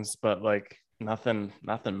things, but like nothing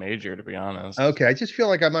major, to be honest. Okay, I just feel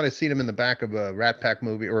like I might have seen him in the back of a Rat Pack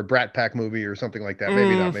movie or a Brat Pack movie or something like that.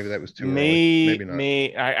 Maybe not. Maybe that was too early. Maybe not.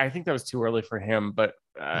 I think that was too early for him, but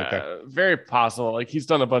very possible. Like he's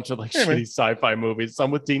done a bunch of like shitty sci-fi movies,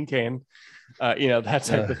 some with Dean Cain, that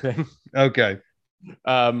type of thing. Okay.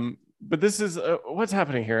 But this is what's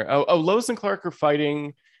happening here. Lois and Clark are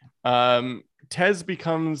fighting. Tez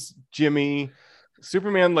becomes Jimmy.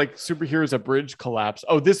 Superman like superheroes a bridge collapse.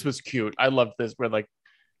 Oh, this was cute. I loved this where like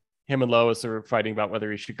him and Lois are fighting about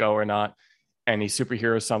whether he should go or not, and he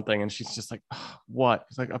superheroes something, and she's just like, oh, "What?"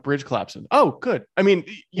 It's like a bridge collapsing. Oh, good. I mean,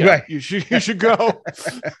 yeah, right. you should go.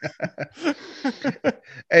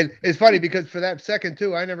 And it's funny because for that second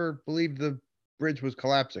too, I never believed the bridge was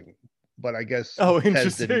collapsing, but I guess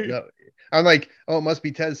Tez didn't know. I'm like, oh, it must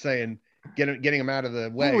be Tez saying, getting him out of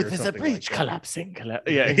the way. Oh, there's a bridge like collapsing.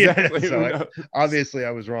 Yeah, exactly. So obviously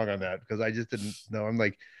I was wrong on that because I just didn't know. I'm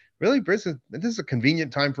like, really, this is a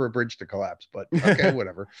convenient time for a bridge to collapse, but okay,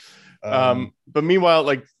 whatever. But meanwhile,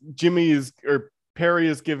 like Perry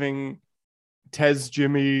is giving Tez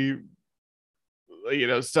Jimmy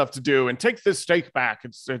stuff to do, and take this steak back.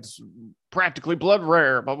 It's practically blood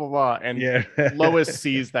rare, blah blah blah. And Lois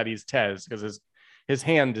sees that he's Tez because his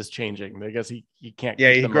hand is changing. I guess he can't.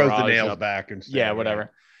 Yeah, he grows the nails back and stuff. Yeah,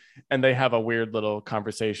 whatever. Yeah. And they have a weird little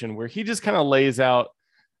conversation where he just kind of lays out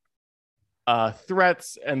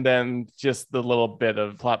threats, and then just the little bit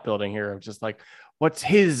of plot building here of just like, what's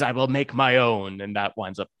his, I will make my own, and that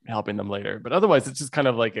winds up helping them later. But otherwise, it's just kind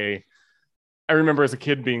of like I remember as a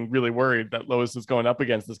kid being really worried that Lois was going up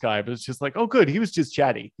against this guy, but it's just like, oh, good. He was just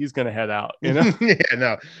chatty. He's going to head out, Yeah,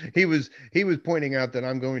 no, he was pointing out that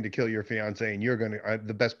I'm going to kill your fiance, and you're going to,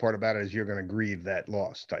 the best part about it is you're going to grieve that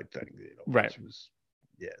loss type thing. Right.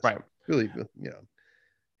 Right. Really,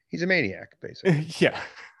 he's a maniac, basically. Yeah.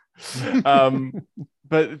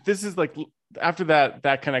 But this is like, after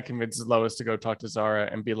that kind of convinces Lois to go talk to Zara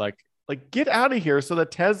and be like, get out of here so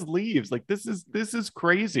that Tez leaves. Like, this is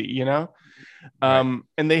crazy, Right.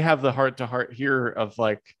 And they have the heart-to-heart here of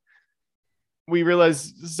like, we realize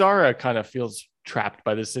Zara kind of feels trapped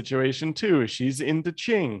by this situation too. She's into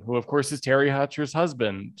Ching, who of course is Terry Hatcher's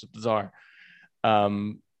husband. Bizarre.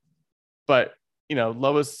 But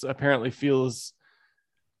Lois apparently feels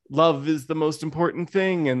love is the most important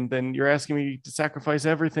thing, and then you're asking me to sacrifice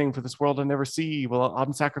everything for this world I never see. Well,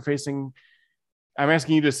 I'm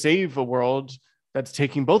asking you to save a world that's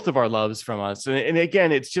taking both of our loves from us. And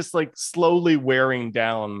again, it's just like slowly wearing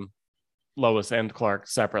down Lois and Clark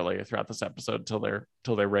separately throughout this episode till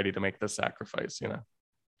they're ready to make the sacrifice,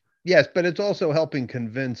 Yes, but it's also helping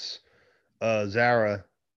convince Zara,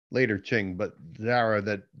 later Ching, but Zara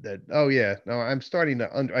that oh yeah, no, I'm starting to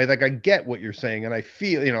I get what you're saying, and I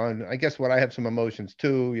feel, and I guess what I have some emotions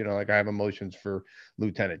too, like I have emotions for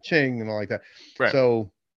Lieutenant Ching and all like that. Right.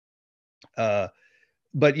 So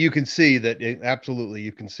but you can see that absolutely,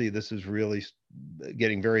 you can see this is really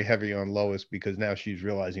getting very heavy on Lois, because now she's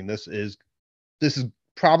realizing this is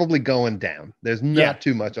probably going down. There's not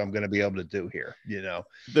too much I'm going to be able to do here.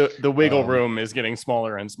 The wiggle room is getting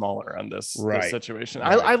smaller and smaller on this situation.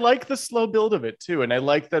 Right. I like the slow build of it too, and I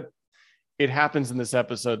like that it happens in this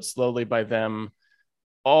episode slowly by them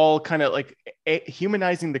all kind of like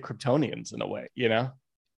humanizing the Kryptonians in a way.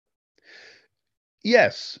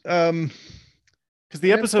 Yes. Because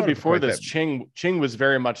the episode before this, Ching was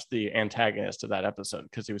very much the antagonist of that episode,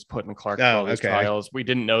 because he was putting Clark through all these trials. We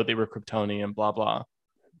didn't know they were Kryptonian, blah blah.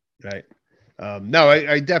 Right. No,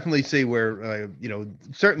 I definitely see where,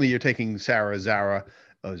 certainly you're taking Zara,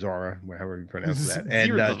 however you pronounce that,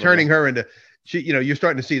 and turning her into, you're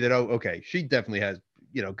starting to see that, okay, she definitely has,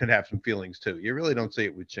 could have some feelings too. You really don't see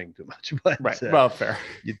it with Ching too much, but right. Well, fair.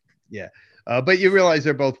 But you realize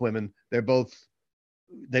they're both women. They both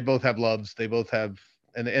have loves. They both have,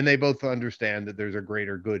 and they both understand that there's a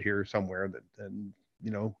greater good here somewhere. And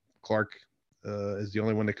Clark is the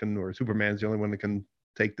only one that can, or Superman's the only one that can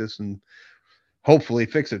take this and hopefully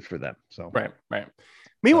fix it for them. So right.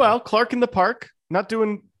 Meanwhile, Clark in the park, not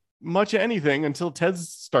doing much of anything until Ted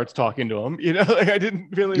starts talking to him. I didn't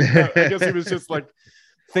really. I guess he was just like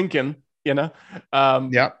thinking. Yeah.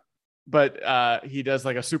 But he does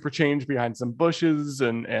like a super change behind some bushes,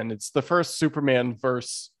 and it's the first Superman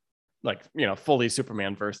versus fully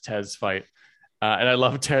Superman versus Tez fight. And I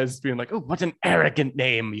love Tez being like, "Oh, what an arrogant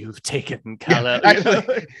name you've taken, Kal-El."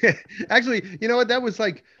 Actually, you know what? That was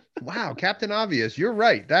like, wow, Captain Obvious. You're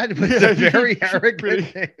right. That was a very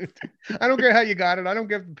arrogant name. I don't care how you got it. I don't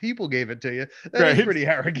care if the people gave it to you. That is pretty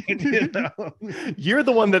arrogant. You're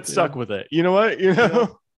the one that stuck with it. You know what?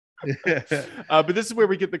 But this is where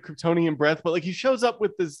we get the Kryptonian breath. But like, he shows up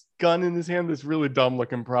with this gun in his hand, this really dumb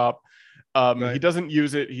looking prop. He doesn't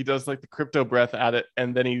use it. He does like the crypto breath at it,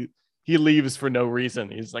 and then he leaves for no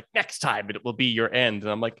reason. He's like, next time it will be your end.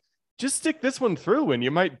 And I'm like, just stick this one through and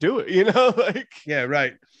you might do it. Yeah,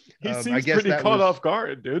 right. He seems pretty caught off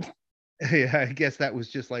guard, dude. Yeah, I guess that was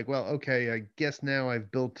just like, well, okay, I guess now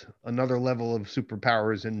I've built another level of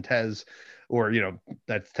superpowers in Tez, or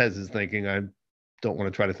that's Tez's thinking. I don't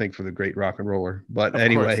want to try to think for the great rock and roller, but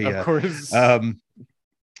anyway, of course. And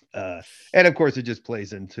of course it just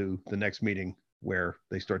plays into the next meeting where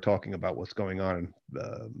they start talking about what's going on.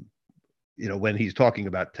 When he's talking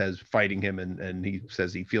about Tez fighting him, and he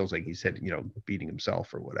says he feels like he's beating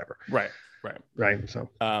himself or whatever. Right. So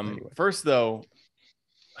anyway. First though,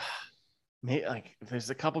 there's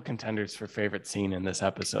a couple contenders for favorite scene in this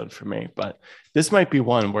episode for me, but this might be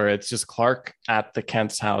one where it's just Clark at the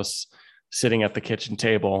Kent's house, sitting at the kitchen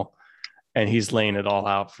table, and he's laying it all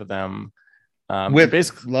out for them.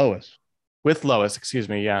 With Lois, excuse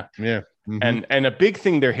me. Yeah. Mm-hmm. And a big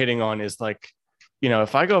thing they're hitting on is like,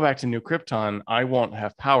 if I go back to New Krypton, I won't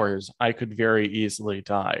have powers. I could very easily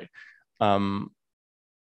die. And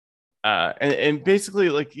basically,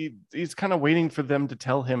 like, he's kind of waiting for them to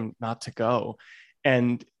tell him not to go.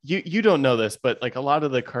 And you don't know this, but like a lot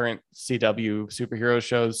of the current CW superhero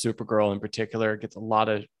shows, Supergirl in particular, gets a lot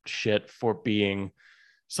of shit for being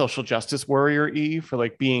social justice warrior-y, for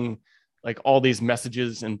like being like all these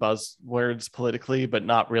messages and buzzwords politically, but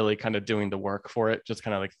not really kind of doing the work for it, just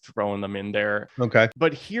kind of like throwing them in there. Okay.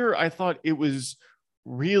 But here I thought it was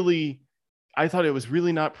really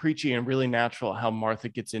not preachy and really natural how Martha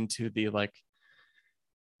gets into the like,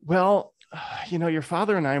 well, your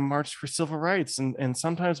father and I marched for civil rights, and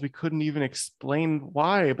sometimes we couldn't even explain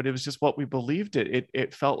why, but it was just what we believed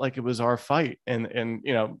it felt like it was our fight. And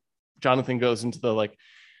Jonathan goes into the like,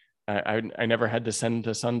 I never had to send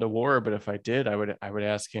a son to war, but if I did, I would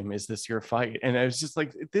ask him, is this your fight? And I was just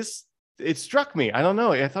like, it struck me. I don't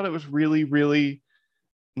know. I thought it was really, really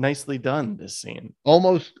nicely done, this scene.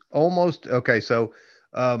 Almost okay. So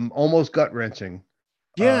almost gut wrenching.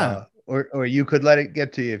 Yeah. Or you could let it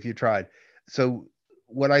get to you if you tried. So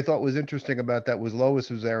what I thought was interesting about that was Lois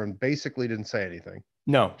was there and basically didn't say anything.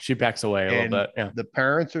 No, she backs away a little bit. Yeah. The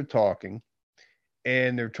parents are talking,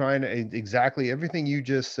 and they're trying to exactly everything you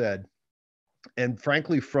just said. And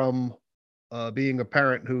frankly, from being a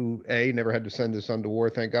parent who A, never had to send his son to war,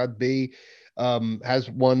 thank God, B, has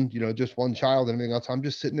one, just one child and everything else, I'm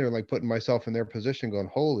just sitting there like putting myself in their position going,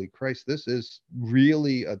 holy Christ, this is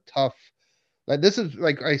really a tough, this is,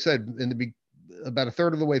 like I said, about a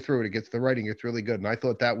third of the way through it gets, the writing gets really good. And I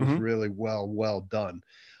thought that was really well done.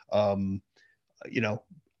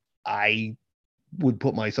 I would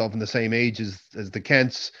put myself in the same age as the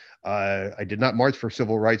Kents. I did not march for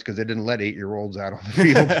civil rights because they didn't let 8-year-olds out on the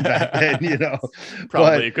field back then,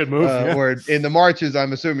 Probably a good move. Or in the marches,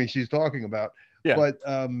 I'm assuming she's talking about. Yeah.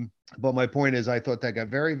 But my point is, I thought that got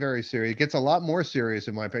very, very serious. It gets a lot more serious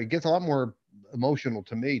in my opinion. It gets a lot more emotional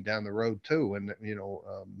to me down the road too. And and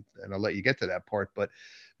I'll let you get to that part. But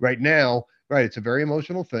right now, it's a very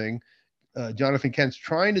emotional thing. Jonathan Kent's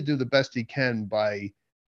trying to do the best he can by,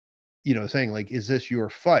 saying like, is this your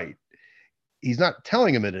fight? He's not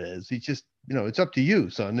telling him it is. He's just, it's up to you,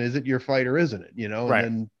 son. Is it your fight or isn't it? Right.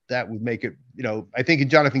 And then that would make it, I think in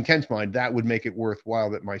Jonathan Kent's mind, that would make it worthwhile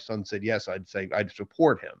that my son said yes. I'd say I'd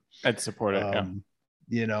support him. I'd support it.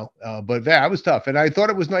 But that was tough. And I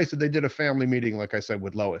thought it was nice that they did a family meeting, like I said,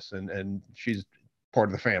 with Lois, and she's part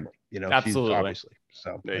of the family. she's Absolutely. obviously.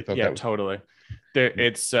 So I thought yeah, that was totally.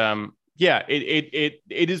 It's it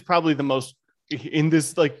is probably the most in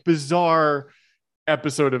this like bizarre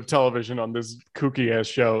episode of television on this kooky ass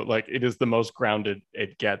show. Like it is the most grounded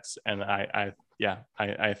it gets, and I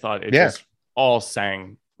thought it just all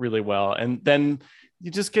sang really well. And then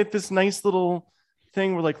you just get this nice little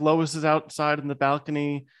thing where like Lois is outside in the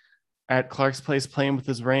balcony at Clark's place playing with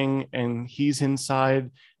his ring, and he's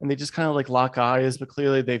inside, and they just kind of like lock eyes, but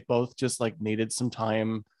clearly they've both just like needed some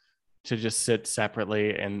time to just sit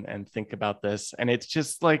separately and think about this. And it's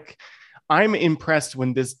just like, I'm impressed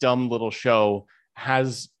when this dumb little show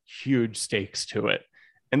has huge stakes to it.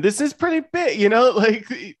 And this is pretty big, like,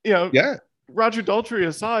 Roger Daltrey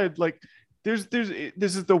aside, like there's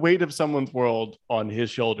this is the weight of someone's world on his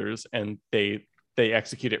shoulders, and they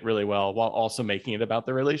execute it really well while also making it about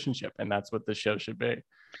the relationship. And that's what the show should be.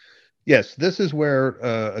 Yes, this is where,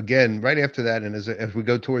 again, right after that, and as we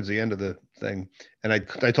go towards the end of the thing, and I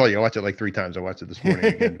told you I watched it like 3 times. I watched it this morning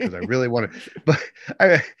again because I really wanted, but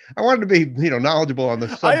I wanted to be knowledgeable on the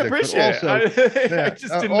subject. I appreciate it. I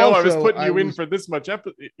just didn't know I was putting you in for this much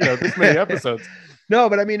this many episodes. No,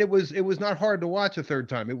 but I mean, it was not hard to watch a third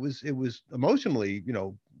time. It was emotionally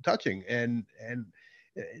touching, and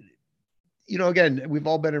again, we've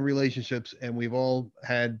all been in relationships, and we've all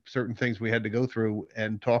had certain things we had to go through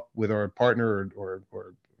and talk with our partner or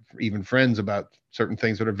even friends about certain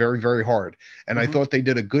things that are very, very hard. And I thought they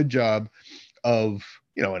did a good job of,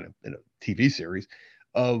 in a TV series,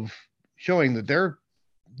 of showing that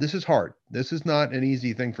this is hard. This is not an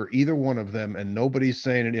easy thing for either one of them. And nobody's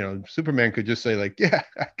saying it, Superman could just say like, yeah,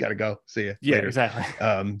 I gotta go. See you. Yeah, later.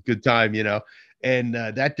 exactly. Good time, and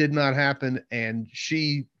that did not happen. And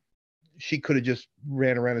she could have just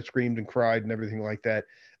ran around and screamed and cried and everything like that,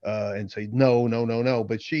 and say, no.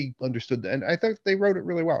 But she understood that. And I thought they wrote it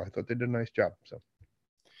really well. I thought they did a nice job. So,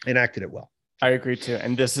 and acted it well. I agree too.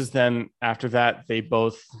 And this is then after that,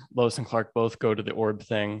 Lois and Clark both go to the orb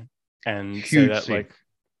thing and Huge say that scene. like,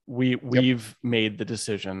 we've made the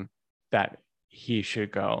decision that he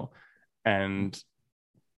should go. And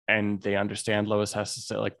they understand Lois has to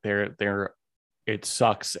say like they're it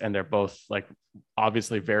sucks, and they're both like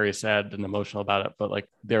obviously very sad and emotional about it, but like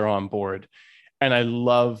they're on board. And I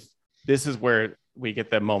love, this is where we get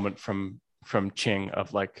that moment from Ching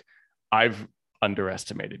of like, I've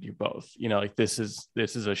underestimated you both, like this is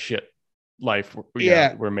a shit life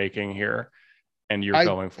we're making here, and you're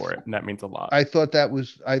going for it, and that means a lot. I thought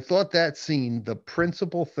that scene, the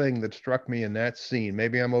principal thing that struck me in that scene,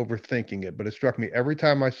 maybe I'm overthinking it, but it struck me every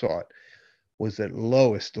time I saw it, was that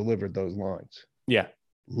Lois delivered those lines. Yeah.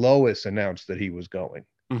 Lois announced that he was going.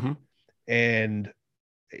 And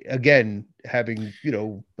again, having,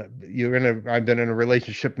 I've been in a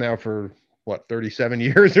relationship now for 37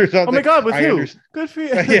 years or something. Oh my God, with you. Good for you.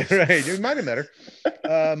 Yeah, right. You might have met her.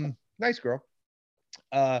 Nice girl.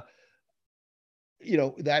 That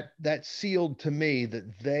sealed to me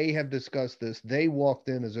that they have discussed this. They walked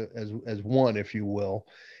in as one, if you will.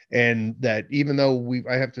 And that even though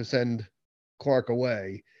I have to send Clark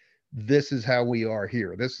away, this is how we are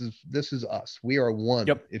here. This is us. We are one,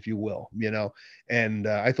 if you will, and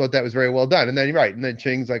I thought that was very well done. And then you're right. And then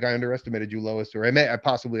Ching's like, I underestimated you, Lois, or I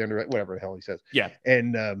possibly whatever the hell he says. Yeah.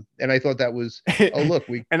 And I thought that was, oh, look,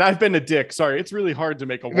 and I've been a dick. Sorry. It's really hard to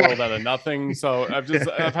make a world out of nothing. So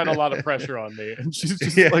I've had a lot of pressure on me, and she's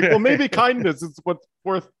just like, well, maybe kindness is what's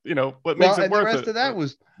worth, what makes it worth it. The rest of that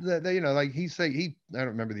was that, like he I don't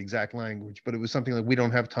remember the exact language, but it was something like, we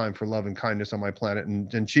don't have time for love and kindness on my planet.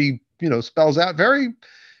 And she, spells out very,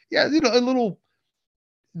 a little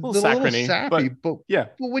sappy, but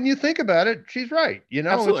when you think about it, she's right.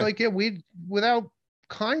 Absolutely. It's like, without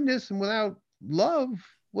kindness and without love,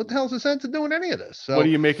 what the hell's the sense of doing any of this? So what are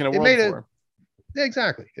you making a world for? Yeah,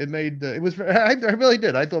 exactly. It made, it was, I really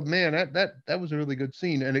did. I thought, man, that was a really good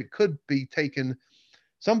scene, and it could be taken.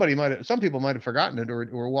 Some people might have forgotten it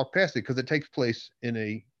or walked past it because it takes place in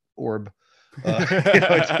a orb. It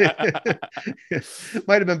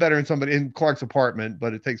might have been better in Clark's apartment,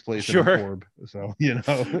 but it takes place in an orb. So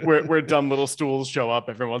where dumb little stools show up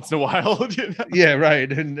every once in a while. Yeah,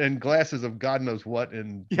 right. And glasses of God knows what.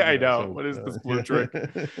 And I know. So, what is this blue trick?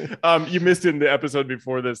 You missed in the episode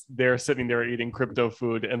before this. They're sitting there eating crypto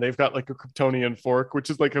food, and they've got like a Kryptonian fork, which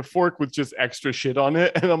is like a fork with just extra shit on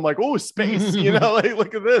it. And I'm like, oh, space! Like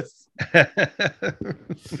look at this.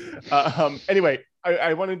 Anyway,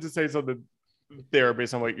 I wanted to say something there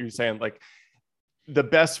based on what you're saying, like the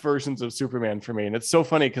best versions of Superman for me, and it's so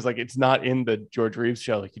funny because like it's not in the George Reeves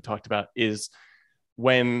show like you talked about, is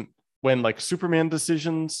when like Superman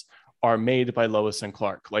decisions are made by Lois and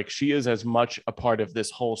Clark. Like she is as much a part of this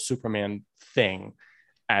whole Superman thing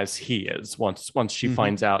as he is once she Mhm.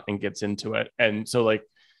 finds out and gets into it. And so like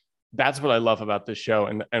that's what I love about this show,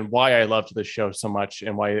 and why I loved this show so much,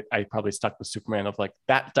 and why I probably stuck with Superman, of like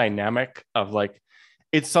that dynamic of like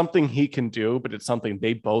it's something he can do, but it's something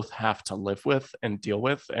they both have to live with and deal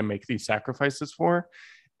with and make these sacrifices for.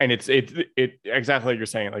 And it exactly like you're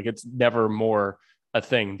saying, like it's never more a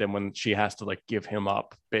thing than when she has to like give him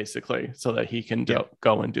up basically so that he can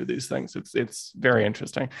go and do these things. It's very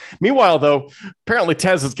interesting. Meanwhile, though, apparently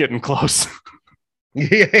Tez is getting close.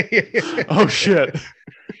 Yeah. Oh shit.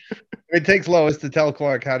 It takes Lois to tell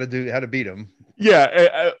Clark how to beat him.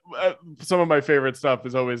 Yeah, some of my favorite stuff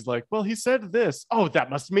is always like, well, he said this. Oh, that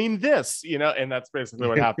must mean this, and that's basically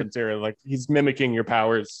what happens here. Like he's mimicking your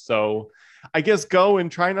powers. So I guess go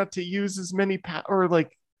and try not to use as many or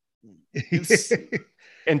like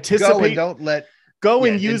anticipate. Go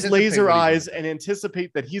and use laser eyes and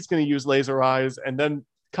anticipate that he's going to use laser eyes, and then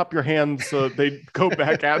cup your hands so they go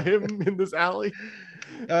back at him in this alley.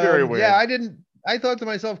 Very weird. Yeah, I thought to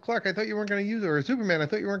myself, Clark, I thought you weren't going to use it, or Superman, I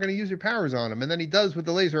thought you weren't going to use your powers on him, and then he does with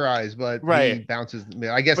the laser eyes, but he bounces.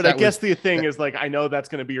 I guess. But I guess the thing is, like, I know that's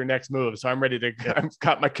going to be your next move, so I'm ready to. I've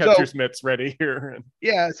got my catcher's mitts ready here.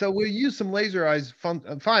 Yeah, so we'll use some laser eyes.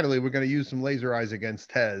 Finally, we're going to use some laser eyes against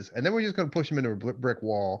Tez, and then we're just going to push him into a brick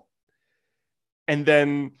wall. And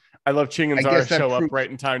then I love Ching and Zara show up right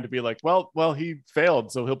in time to be like, well, he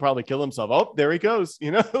failed, so he'll probably kill himself. Oh, there he goes,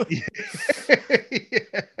 Yeah.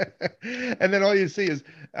 And then all you see is,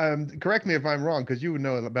 correct me if I'm wrong, because you would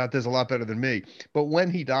know about this a lot better than me, but when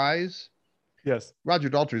he dies, yes, Roger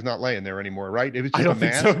Daltrey's not laying there anymore, right? It was just I don't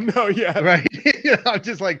think so. No, yeah, right. I'm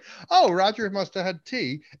just like, oh, Roger must have had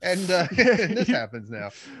tea, and this happens now.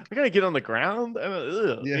 I gotta get on the ground.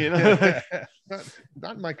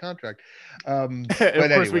 Not in my contract. Of course,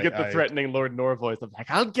 anyway, we get the threatening Lord Nor voice of like,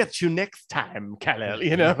 "I'll get you next time, Kal-El,"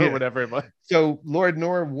 or whatever it was. So Lord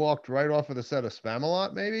Nor walked right off of the set of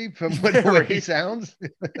Spamalot, maybe from the way he sounds.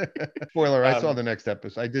 Spoiler: I saw the next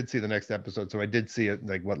episode. I did see the next episode, so I did see it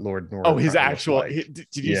like what Lord Nor. Oh, his actual. Like. Did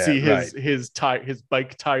you see his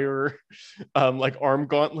bike tire, like arm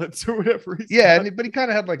gauntlets or whatever? But he kind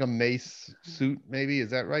of had like a mace suit, maybe.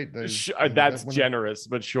 Is that right? That's generous,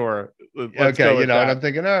 but sure. Okay, and I'm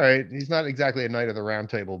thinking, all right, he's not exactly a knight of the round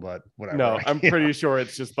table, but whatever. No, I'm pretty sure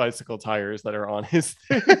it's just bicycle tires that are on his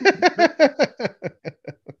thing.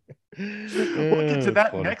 We'll get to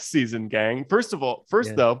that next season, gang. First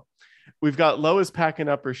though, we've got Lois packing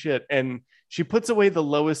up her shit, and she puts away the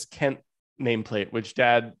Lois Kent nameplate, which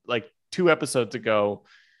Dad, like 2 episodes ago,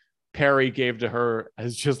 Perry gave to her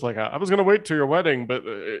as just like, I was going to wait till your wedding, but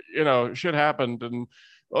shit happened, and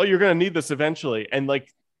you're going to need this eventually. And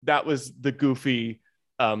like, that was the goofy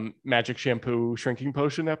magic shampoo shrinking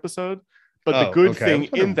potion episode. But the good thing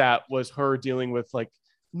in that was her dealing with like,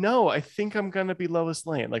 no, I think I'm going to be Lois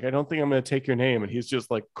Lane. Like, I don't think I'm going to take your name. And he's just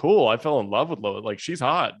like, cool. I fell in love with Lois. Like, she's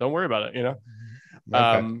hot. Don't worry about it,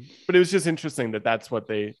 Okay. But it was just interesting that that's what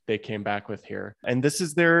they came back with here. And this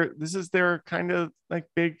is their kind of like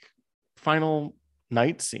big final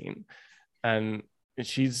night scene. And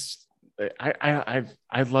I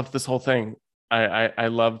loved this whole thing. I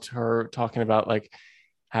loved her talking about like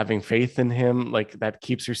having faith in him, like that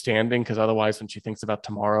keeps her standing, because otherwise when she thinks about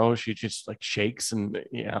tomorrow, she just like shakes and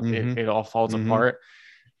it all falls apart.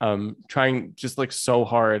 Trying just like so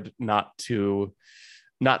hard not to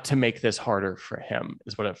make this harder for him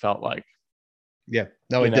is what it felt like. Yeah,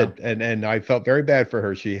 no, it did. And I felt very bad for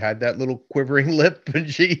her. She had that little quivering lip, and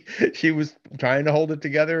she was trying to hold it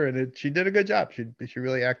together, and she did a good job. She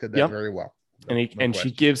really acted that very well. And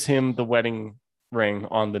she gives him the wedding ring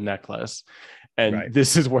on the necklace. And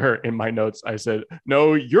this is where in my notes I said,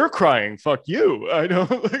 no, you're crying. Fuck you. I don't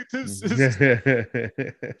like this. And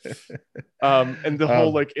the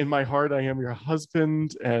whole like, in my heart, I am your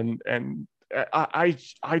husband. And I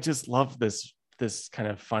just love this kind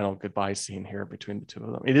of final goodbye scene here between the two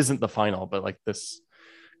of them. It isn't the final, but like this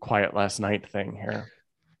quiet last night thing here.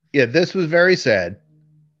 Yeah, this was very sad.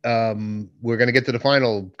 We're going to get to the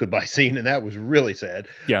final goodbye scene, and that was really sad.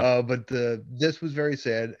 But this was very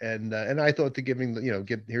sad, and I thought to giving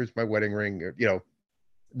here's my wedding ring,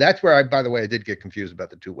 that's where by the way, I did get confused about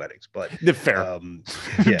the 2 weddings, but fair.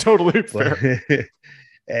 Totally fair.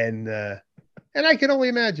 And I can only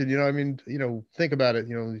imagine, think about it,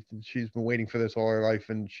 she's been waiting for this all her life,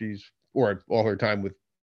 and all her time with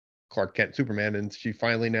Clark Kent Superman, and she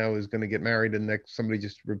finally now is going to get married, and next somebody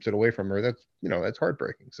just rips it away from her. That's that's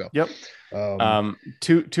heartbreaking. So Yep.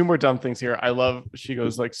 Two more dumb things here. I love, she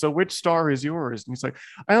goes like, so which star is yours? And he's like,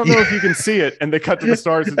 I don't know if you can see it. And they cut to the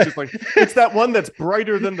stars. It's just like, it's that one that's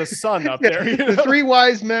bribrighter than the sun up there. You know? The three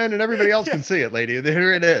wise men and everybody else can see it, lady.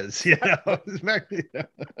 There it is. It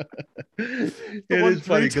is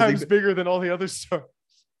funny, 3 times bigger than all the other stars.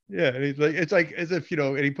 Yeah, and he's like, it's like as if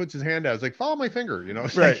and he puts his hand out. It's like, follow my finger,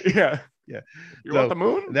 It's right? Like, yeah. You want the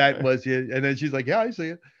moon? That was it. And then she's like, yeah, I see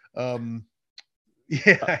it.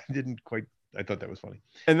 I didn't quite. I thought that was funny.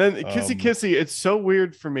 And then kissy. It's so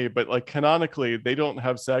weird for me, but like canonically, they don't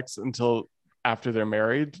have sex until after they're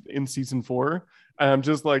married in season 4. And I'm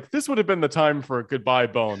just like, this would have been the time for a goodbye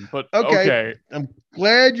bone. But okay. I'm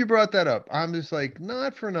glad you brought that up. I'm just like,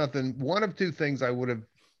 not for nothing. One of two things I would have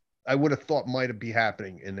thought might be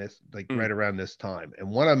happening in this, like right around this time. And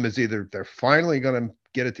one of them is either they're finally going to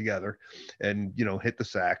get it together and, hit the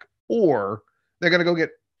sack, or they're going to go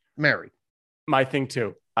get married. My thing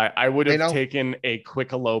too. I would have taken a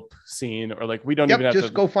quick elope scene, or like, we don't even have just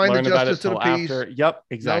to go find learn the about it justice of till the peace. after. Yep,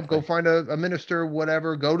 exactly. Go find a minister,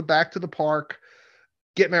 whatever. Go back to the park,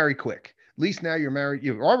 get married quick. At least now you're married.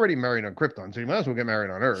 You're already married on Krypton, so you might as well get married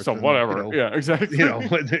on Earth. So whatever. Yeah, exactly.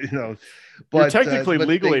 But you're technically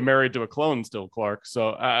legally married to a clone still, Clark.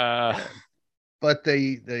 So, but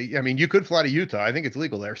you could fly to Utah. I think it's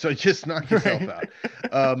legal there. So just knock yourself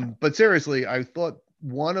out. But seriously, I thought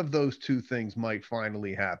one of those two things might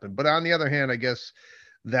finally happen. But on the other hand, I guess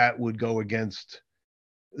that would go against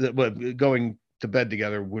going to bed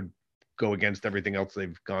together would go against everything else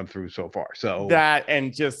they've gone through so far. So that,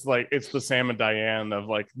 and just like, it's the Sam and Diane of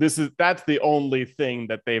like, that's the only thing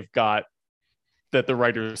that they've got that the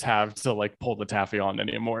writers have to like pull the taffy on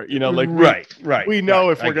anymore, like right. We know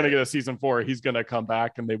if we're going to get a season 4, he's going to come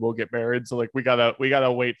back and they will get married. So like, we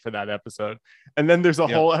gotta wait for that episode. And then there's a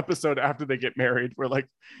whole episode after they get married where like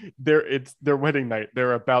it's their wedding night.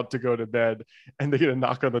 They're about to go to bed and they get a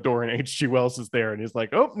knock on the door and H.G. Wells is there. And he's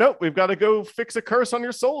like, oh no, we've got to go fix a curse on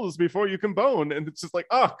your souls before you can bone. And it's just like,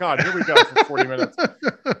 oh God, here we go for 40 minutes.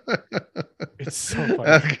 It's so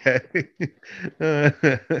funny. Okay.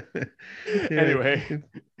 Anyway,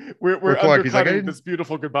 we're undercutting this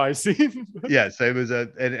beautiful goodbye scene. Yes, it was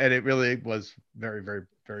and it really was very, very,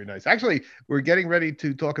 very nice. Actually, we're getting ready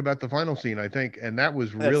to talk about the final scene, I think, and that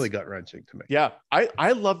was really gut-wrenching to me. Yeah,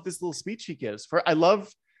 I love this little speech he gives.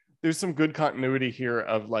 There's some good continuity here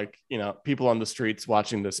of like, people on the streets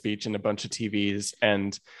watching the speech and a bunch of TVs,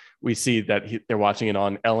 and we see that they're watching it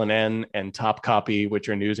on LNN and Top Copy, which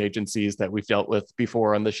are news agencies that we've dealt with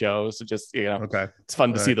before on the show. So just, it's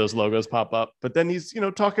fun to see those logos pop up. But then he's,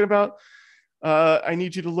 talking about, I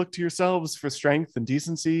need you to look to yourselves for strength and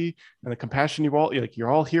decency and the compassion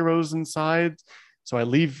you're all heroes inside. So I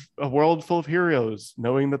leave a world full of heroes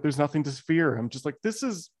knowing that there's nothing to fear. I'm just like, this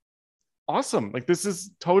is awesome. Like, this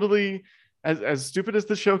is totally, as stupid as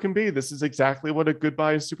the show can be, this is exactly what a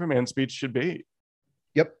goodbye Superman speech should be.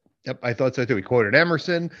 Yep, I thought so too. He quoted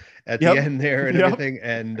Emerson at the end there and everything.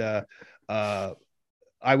 And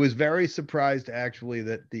I was very surprised actually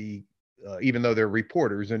that even though they're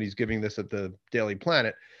reporters and he's giving this at the Daily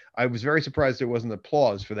Planet, I was very surprised there wasn't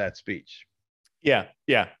applause for that speech. Yeah.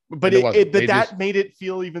 But that made it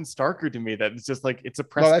feel even starker to me that it's just like, it's a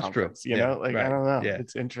press conference, true. I don't know. Yeah.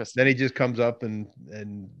 It's interesting. Then he just comes up and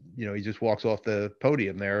he just walks off the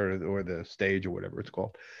podium there or the stage or whatever it's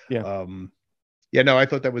called. Yeah. No, I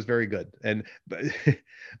thought that was very good.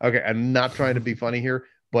 Okay, I'm not trying to be funny here,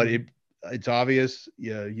 but it's obvious.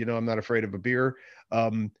 Yeah, I'm not afraid of a beer.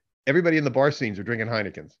 Everybody in the bar scenes are drinking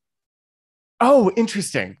Heinekens. Oh,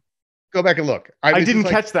 interesting. Go back and look. I didn't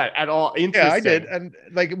catch that at all. Interesting. Yeah, I did. And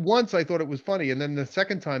like once I thought it was funny, and then the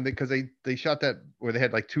second time because they shot that where they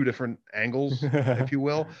had like 2 different angles, if you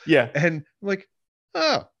will. Yeah. And I'm like,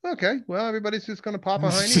 oh, okay. Well, everybody's just going to pop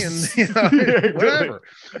a Heine and whatever.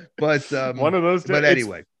 But one of those. But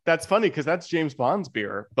anyway, that's funny because that's James Bond's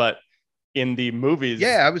beer. But in the movies,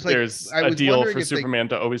 I was like, there's a deal for Superman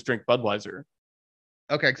to always drink Budweiser.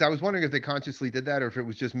 Okay, because I was wondering if they consciously did that, or if it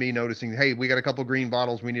was just me noticing. Hey, we got a couple green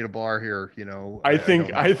bottles. We need a bar here. I think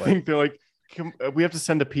they're like, we have to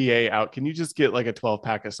send a PA out. Can you just get like a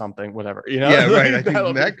 12-pack of something, whatever, Yeah, right. I think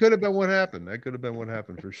that could have been what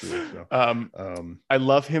happened. For sure. So, I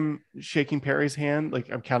love him shaking Perry's hand.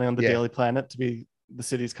 Like, I'm counting on the Daily Planet to be the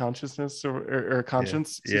city's consciousness or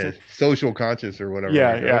conscience. Yeah, social conscious or whatever.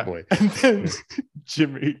 Yeah. Oh, boy. And then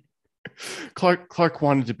Jimmy Clark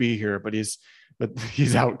wanted to be here, but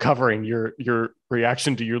he's out covering your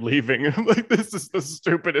reaction to you leaving. I'm like, this is the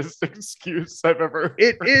stupidest excuse I've ever heard.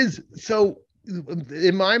 It is. So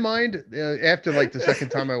in my mind, after like the second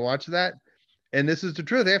time I watched that, and this is the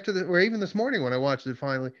truth, or even this morning when I watched it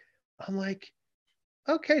finally, I'm like,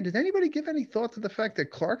 okay, did anybody give any thought to the fact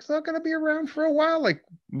that Clark's not going to be around for a while? Like,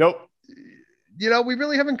 nope. We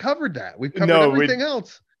really haven't covered that. We've covered everything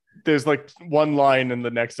else. There's like one line in the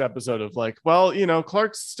next episode of like, well,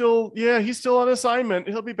 Clark's still, he's still on assignment.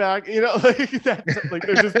 He'll be back. Like that. Like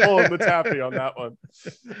they're just pulling the taffy on that one.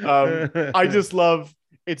 I just love.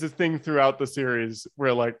 It's a thing throughout the series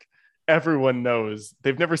where like everyone knows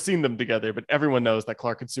they've never seen them together, but everyone knows that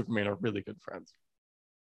Clark and Superman are really good friends.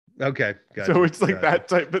 Okay. Gotcha, so it's like that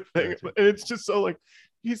type of thing. Gotcha. And it's just so like,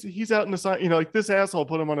 he's out in assignment, like this asshole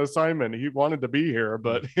put him on assignment. He wanted to be here,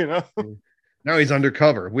 but now he's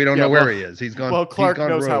undercover. We don't know where he is. He's gone. Well, Clark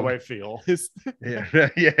knows rogue. how I feel.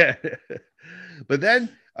 Yeah. But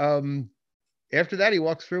then after that, he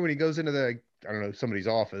walks through and he goes into somebody's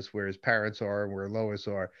office where his parents are and where Lois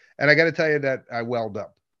are. And I got to tell you that I welled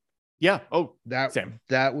up. Yeah. Oh, same.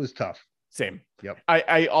 That was tough. Same. Yep.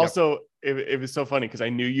 I also, it was so funny because I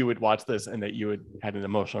knew you would watch this and that you had an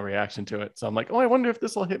emotional reaction to it. So I'm like, oh, I wonder if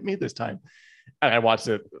this will hit me this time. And I watched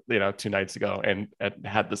it, 2 nights ago and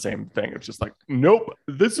had the same thing. It's just like, nope,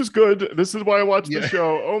 this is good. This is why I watched the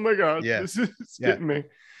show. Oh my God. This is getting me.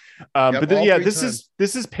 But then,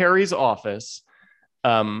 this is Perry's office.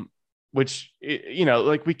 Which,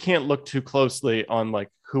 like we can't look too closely on like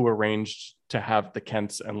who arranged to have the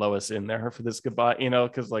Kents and Lois in there for this goodbye,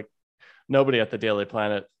 because like nobody at the Daily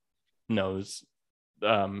Planet knows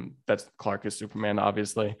that's Clark is Superman,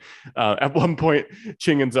 obviously. At one point,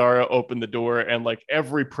 Ching and Zara open the door and like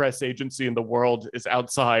every press agency in the world is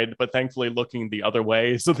outside, but thankfully looking the other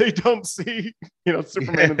way. So they don't see,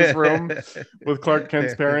 Superman in this room with Clark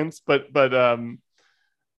Kent's parents. But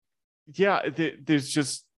there's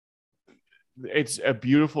just, it's a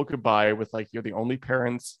beautiful goodbye with like, you're the only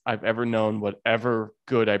parents I've ever known. Whatever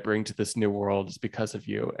good I bring to this new world is because of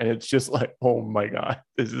you. And it's just like, oh my God,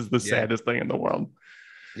 this is the saddest thing in the world.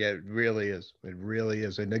 Yeah, it really is. It really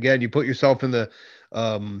is. And again, you put yourself in the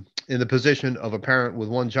position of a parent with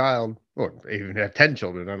one child, or even have 10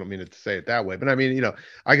 children. I don't mean to say it that way, but I mean,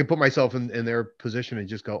 I can put myself in their position and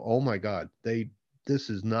just go, oh my God, this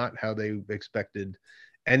is not how they expected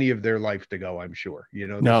any of their life to go, I'm sure.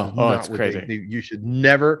 No, it's crazy. You should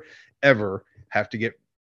never, ever have to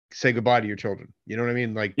say goodbye to your children. You know what I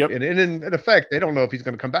mean? Like, and in effect, they don't know if he's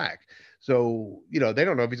going to come back. So, they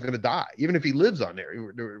don't know if he's going to die. Even if he lives on there,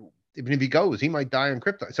 even if he goes, he might die on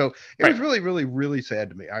Krypton. So it was really, really, really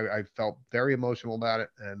sad to me. I felt very emotional about it.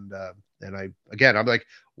 And I'm like,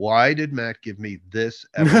 why did Matt give me this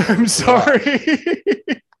episode? I'm sorry.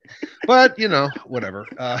 But whatever.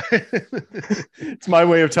 It's my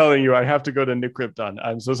way of telling you I have to go to New Krypton.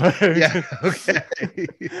 I'm so sorry. Yeah. Okay.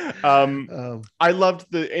 I loved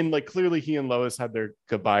clearly he and Lois had their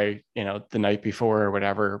goodbye, the night before or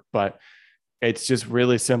whatever. But it's just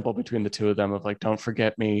really simple between the two of them of like, don't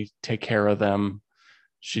forget me, take care of them.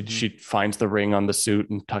 She finds the ring on the suit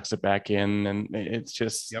and tucks it back in, and it's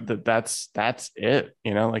just that's it.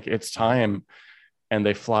 Like it's time, and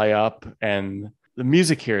they fly up and. The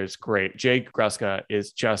music here is great. Jay Gruska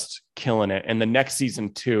is just killing it. And the next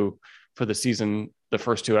season too, for the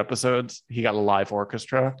first 2 episodes, he got a live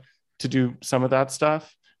orchestra to do some of that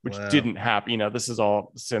stuff, which didn't happen. This is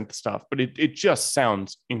all synth stuff, but it just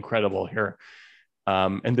sounds incredible here.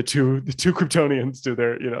 And the two Kryptonians do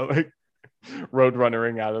their, like road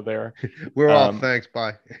runnering out of there. We're off. Thanks.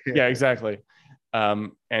 Bye. Yeah, exactly.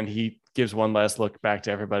 And he gives one last look back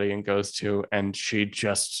to everybody and goes to, and she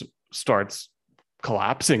just starts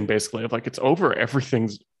collapsing basically of like, it's over,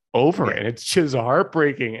 everything's over. And it's just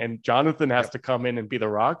heartbreaking, and Jonathan has to come in and be the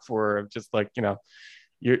rock for her, just like,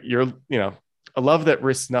 you're a love that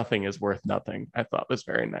risks nothing is worth nothing. I thought was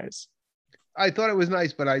very nice. I thought it was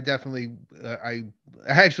nice, but I definitely I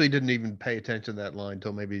actually didn't even pay attention to that line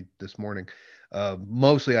until maybe this morning.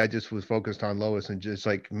 Mostly I just was focused on Lois and just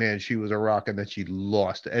like, man, she was a rock, and that she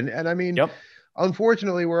lost. And I mean,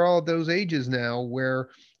 unfortunately, we're all at those ages now where,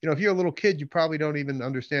 if you're a little kid, you probably don't even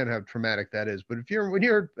understand how traumatic that is. But when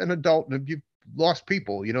you're an adult and you've lost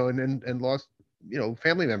people, and lost,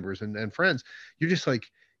 family members and friends, you're just like,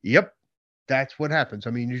 yep, that's what happens. I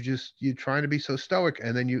mean, you're trying to be so stoic,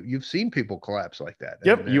 and then you've seen people collapse like that.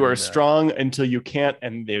 Yep. You are strong until you can't,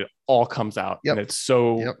 and it all comes out. Yep. And it's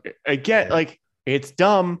so, again, like it's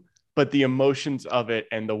dumb, but the emotions of it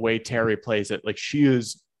and the way Terry plays it, like she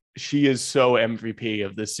is so MVP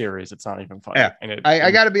of this series. It's not even funny. Yeah. And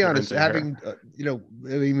I got to be honest, having,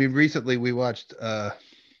 recently we watched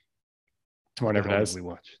Tomorrow Never Dies.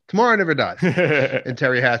 Tomorrow Never Dies. And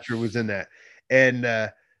Terry Hatcher was in that. And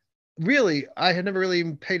really, I had never really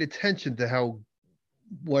even paid attention to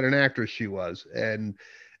what an actress she was. And,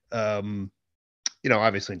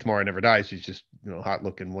 obviously Tomorrow Never Dies. She's just, hot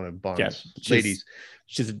looking, one of Bond's ladies.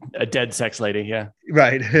 She's a dead sex lady. Yeah.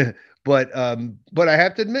 Right. But I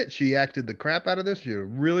have to admit, she acted the crap out of this. She did a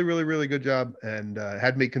really, really, really good job, and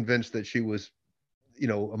had me convinced that she was,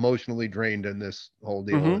 emotionally drained in this whole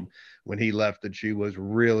deal. Mhm. And when he left, that she was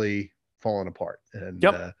really falling apart. And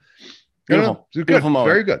Yep. Beautiful. Beautiful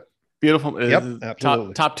moment. Very good. Beautiful. Yep,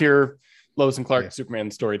 absolutely. Top tier Lois and Clark Yeah. Superman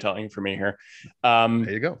storytelling for me here.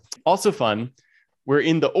 There you go. Also fun. We're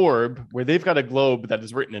in the orb where they've got a globe that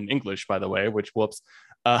is written in English, by the way, which whoops.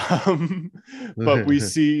 But we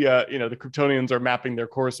see, the Kryptonians are mapping their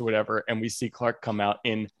course or whatever. And we see Clark come out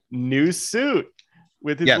in new suit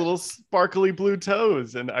with his little sparkly blue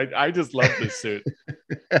toes. And I just love this suit.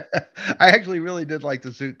 I actually really did like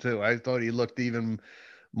the suit too. I thought he looked even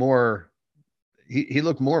more, he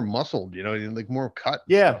looked more muscled, he looked more cut.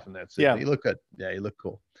 Yeah. In that suit. Yeah. He looked good. Yeah. He looked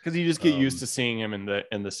cool. Because you just get used to seeing him in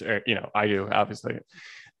this, I do, obviously.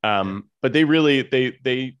 But they really,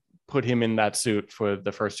 they put him in that suit for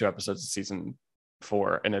the first 2 episodes of season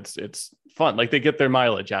 4. And it's fun. Like they get their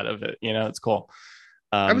mileage out of it. It's cool.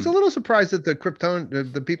 I was a little surprised that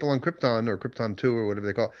the people on Krypton or Krypton 2 or whatever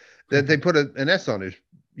they call it, that they put an S on his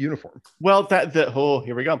uniform. Well,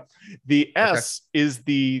 here we go. The S is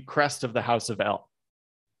the crest of the House of L.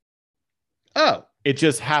 Oh. It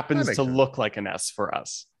just happens to sense. look like an S for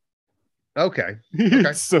us. Okay.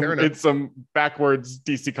 It's some backwards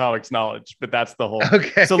DC Comics knowledge, but that's the whole.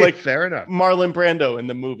 Okay. So like, fair enough. Marlon Brando in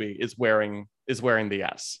the movie is wearing the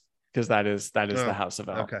S because that is the House of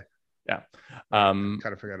L. Okay. Yeah. Kind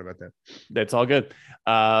of forgot about that. That's all good.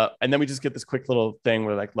 And then we just get this quick little thing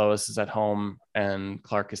where like Lois is at home and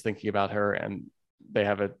Clark is thinking about her, and they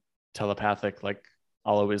have a telepathic like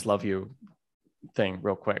 "I'll always love you" thing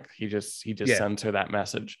real quick. He just sends her that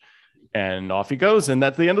message. And off he goes, and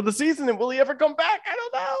that's the end of the season. And will he ever come back? I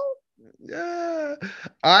don't know.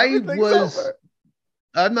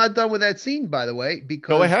 I'm not done with that scene, by the way, because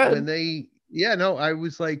go ahead. When I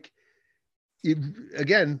was like,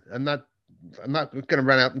 again, I'm not going to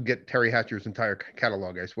run out and get Terry Hatcher's entire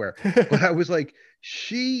catalog, I swear. But I was like,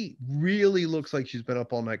 she really looks like she's been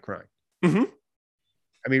up all night crying. Mm-hmm.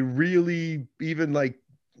 I mean, really, even like,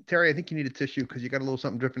 Terry, I think you need a tissue because you got a little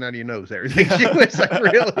something dripping out of your nose there. She was like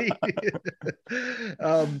really.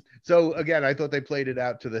 So again, I thought they played it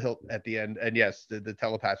out to the hilt at the end. And yes, the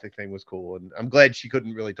telepathic thing was cool. And I'm glad she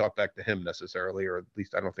couldn't really talk back to him necessarily, or at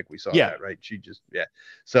least I don't think we saw that, right? She just,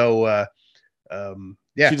 So,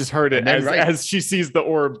 she just heard it as she sees the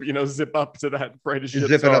orb, zip up to that brightest ship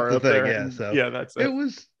zipping up the up thing. there. Yeah. So yeah, that's it. It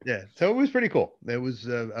was, so it was pretty cool. It was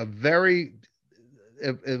a very,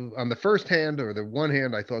 on the first hand or the one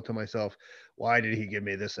hand, I thought to myself, why did he give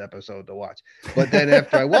me this episode to watch? But then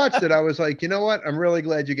after I watched it, I was like, you know what? I'm really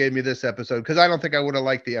glad you gave me this episode, because I don't think I would have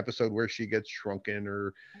liked the episode where she gets shrunken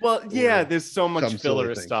or. Well, yeah, there's so much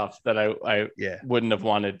filler stuff that I wouldn't have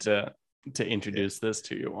wanted to introduce this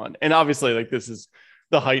to you on. And obviously, like, this is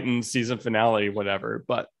the heightened season finale, whatever.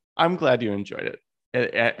 But I'm glad you enjoyed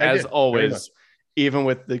it. As always, even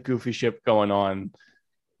with the goofy ship going on,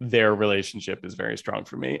 their relationship is very strong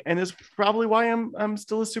for me, and is probably why I'm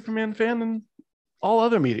still a Superman fan and all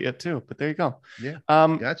other media too. But there you go. Yeah.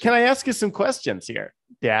 Gotcha. Can I ask you some questions here,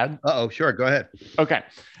 Dad? Sure. Go ahead. Okay.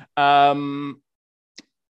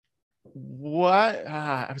 What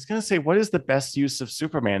I was gonna say, what is the best use of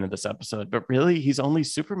Superman in this episode? But really, he's only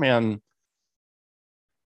Superman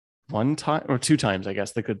one time or 2 times, I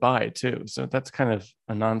guess. The goodbye too. So that's kind of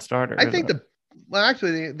a non-starter. I think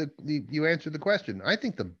actually, you answered the question. I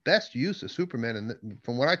think the best use of Superman,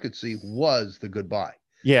 from what I could see, was the goodbye.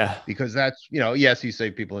 Yeah, because that's, yes, he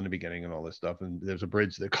saved people in the beginning and all this stuff, and there's a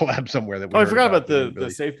bridge that collapsed somewhere that. I forgot about the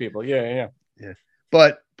save people. Yeah.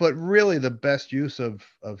 But really, the best use of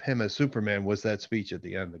him as Superman was that speech at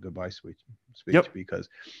the end, the goodbye speech. Because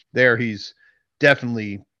there he's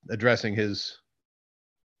definitely addressing his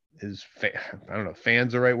I don't know,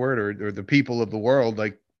 fans, the right word, or the people of the world,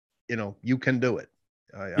 like. You can do it.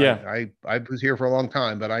 I was here for a long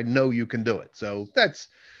time, but I know you can do it. So that's,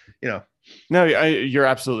 No, you're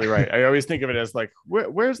absolutely right. I always think of it as like,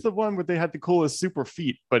 where's the one where they had the coolest super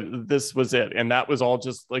feat? But this was it. And that was all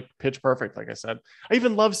just like pitch perfect. Like I said, I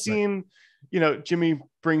even love seeing, Jimmy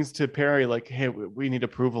brings to Perry, like, hey, we need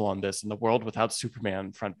approval on this in the world without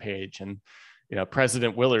Superman front page. And,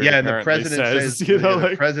 President Willard. Yeah. And the president says,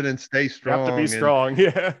 the president stay strong. You have to be strong.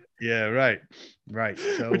 Yeah. Yeah. Right.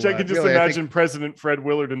 So, which I can just imagine President Fred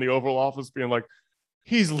Willard in the Oval Office being like,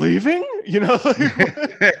 he's leaving,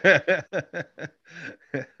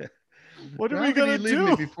 What are How we could gonna you leave do?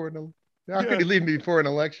 me before an How could you leave me before an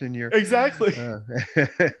election year? Exactly.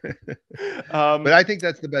 But I think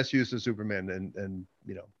that's the best use of Superman, and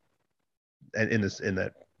you know, and in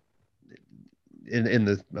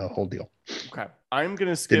the whole deal. Okay, I'm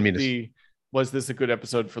gonna Didn't skip mean to. the. Was this a good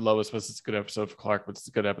episode for Lois? Was this a good episode for Clark? Was this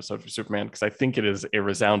a good episode for Superman? Because I think it is a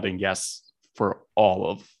resounding yes for all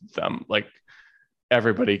of them. Like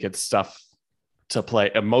everybody gets stuff to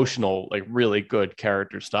play, emotional, like really good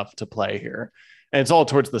character stuff to play here, and it's all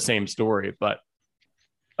towards the same story. But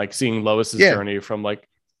like seeing Lois's journey from like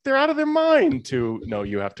they're out of their mind to no,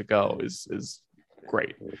 you have to go is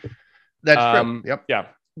great. That's true. Yep. Yeah.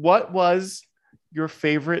 What was your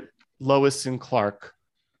favorite Lois and Clark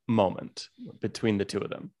moment between the two of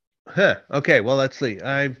them? Okay, well, let's see.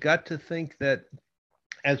 I've got to think that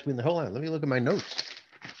hold on, let me look at my notes.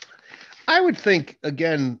 I would think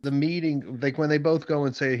again the meeting, like when they both go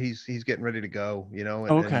and say he's getting ready to go, you know,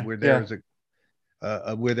 and we're there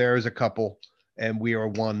as a couple, and we are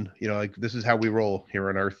one, you know, like this is how we roll here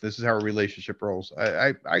on Earth. This is how a relationship rolls.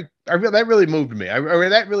 I that really moved me.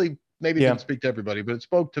 That really maybe didn't speak to everybody, but it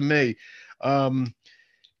spoke to me.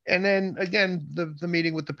 And then again, the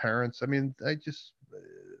meeting with the parents. I mean, I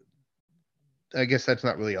guess that's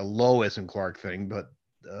not really a Lois and Clark thing, but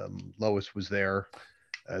Lois was there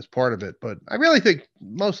as part of it. But I really think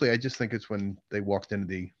mostly, I just think it's when they walked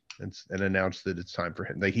into and announced that it's time for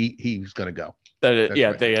him. Like he was going to go.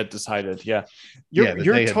 They had decided. Yeah,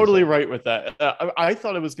 you're totally right with that. I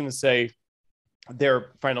thought I was going to say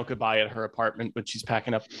their final goodbye at her apartment when she's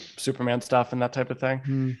packing up Superman stuff and that type of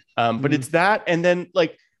thing. But it's that, and then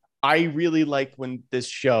like. I really like when this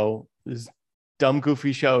dumb,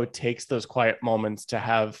 goofy show takes those quiet moments to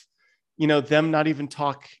have, you know, them not even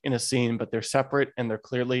talk in a scene, but they're separate and they're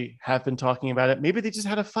clearly have been talking about it. Maybe they just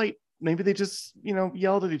had a fight. Maybe they just, you know,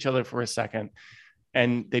 yelled at each other for a second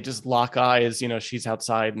and they just lock eyes. You know, she's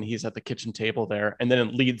outside and he's at the kitchen table there. And then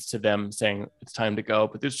it leads to them saying it's time to go.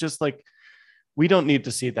 But there's just like, we don't need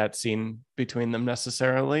to see that scene between them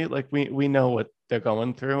necessarily. Like we know what they're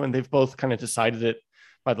going through and they've both kind of decided it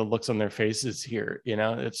by the looks on their faces here. You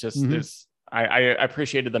know, it's just I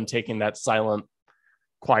appreciated them taking that silent,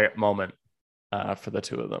 quiet moment for the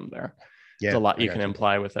two of them there. There's a lot you can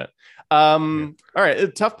imply with it. All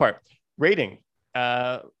right, tough part. Rating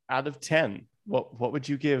out of 10. What would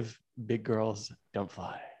you give Big Girls Don't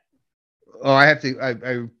Fly? Oh, I have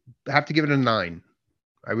to give it a 9.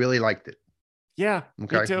 I really liked it. Yeah.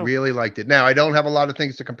 Okay. I really liked it. Now I don't have a lot of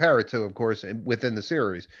things to compare it to, of course, within the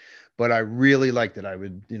series. But I really liked it. I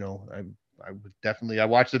would, you know, I would definitely. I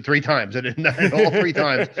watched it 3 times, and all 3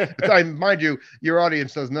 times. Mind you, your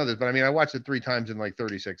audience doesn't know this, but I mean, I watched it 3 times in like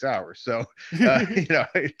 36 hours. So, you know,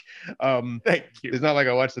 thank you. It's not like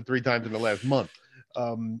I watched it 3 times in the last month.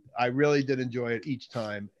 I really did enjoy it each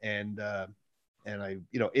time, and I,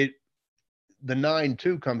 you know, the 9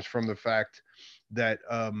 too comes from the fact that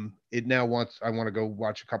it now I want to go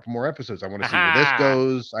watch a couple more episodes. I want to see where this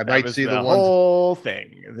goes. I might see the whole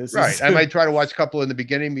thing. I might try to watch a couple in the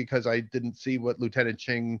beginning because I didn't see what Lieutenant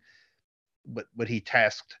Ching, what he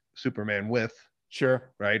tasked Superman with.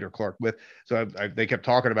 Sure. Right. Or Clark with. So they kept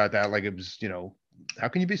talking about that. Like it was, you know, how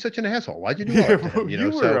can you be such an asshole? Why'd you do all that to him? You know,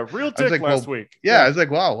 were a real dick last week. Yeah. I was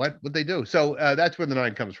like, wow, what would they do? So that's where the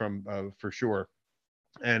 9 comes from for sure.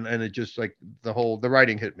 And it just like the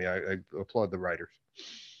writing hit me. I applaud the writers.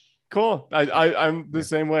 Cool. I'm the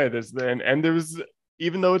same way. And there was,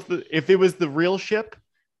 even though if it was the real ship,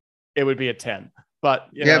 it would be a 10. But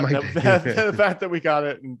you know, the fact that we got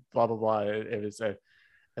it and blah blah blah, it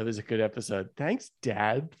was a good episode. Thanks,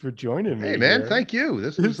 Dad, for joining me. Hey man, thank you.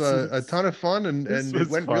 This was a ton of fun and it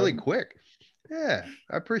went really quick. Yeah,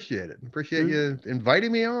 I appreciate it. Appreciate you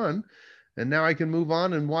inviting me on. And now I can move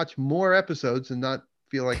on and watch more episodes and not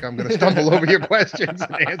feel like I'm going to stumble over your questions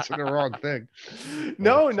and answer the wrong thing.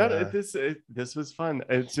 This was fun.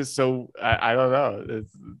 It's just so I don't know.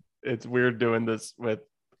 It's weird doing this with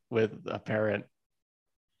a parent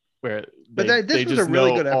where this was a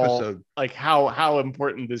really good episode. Like how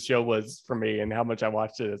important this show was for me and how much I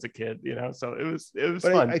watched it as a kid, you know. So it was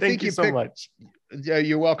fun. Thank you so much. Yeah,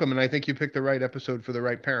 you're welcome. And I think you picked the right episode for the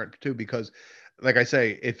right parent too, because like I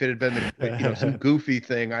say, if it had been some goofy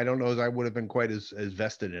thing, I don't know as I would have been quite as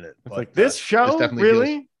vested in it. But like this show,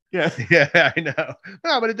 really? Yeah, I know.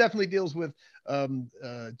 No, but it definitely deals with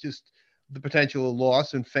just the potential of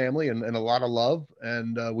loss and family and a lot of love.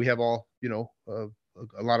 And we have all, you know,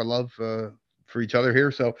 a lot of love for each other here.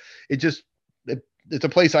 So it's a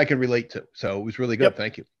place I can relate to. So it was really good. Yep.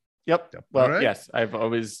 Thank you. Yep. Well, yes, I've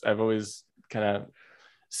always kind of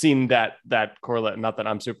seen that correlate. Not that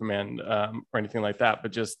I'm Superman or anything like that,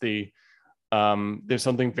 but just the there's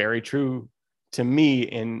something very true to me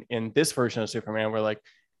in this version of Superman, where like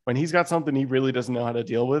when he's got something he really doesn't know how to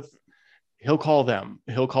deal with, he'll call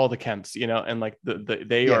the Kents, you know, and like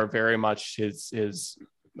they are very much his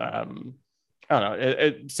I don't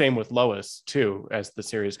know. Same with Lois too, as the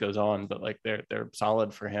series goes on, but like they're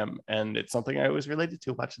solid for him, and it's something I always related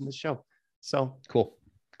to watching the show. So cool.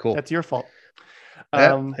 That's your fault. Take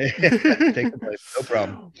the blame. No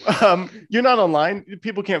problem. You're not online.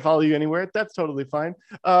 People can't follow you anywhere. That's totally fine.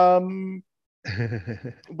 When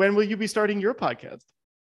will you be starting your podcast?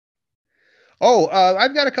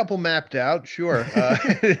 I've got a couple mapped out. Sure.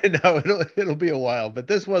 No, it'll be a while, but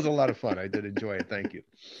this was a lot of fun. I did enjoy it. Thank you.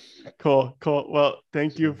 Cool. Well,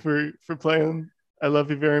 thank you for playing. I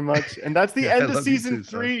love you very much. And that's the end of season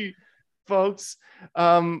 3, folks.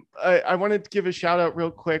 I wanted to give a shout out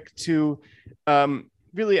real quick to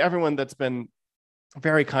really everyone that's been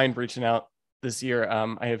very kind reaching out this year.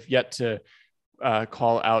 I have yet to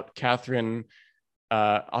call out Catherine.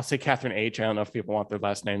 I'll say Catherine H. I don't know if people want their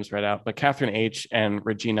last names read out, but Catherine H. and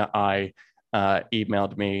Regina I.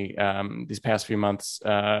 Emailed me these past few months.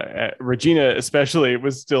 Regina especially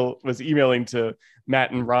was emailing to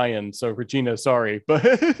Matt and Ryan. So Regina, sorry,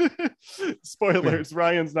 but spoilers,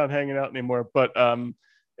 Ryan's not hanging out anymore. But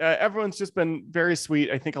everyone's just been very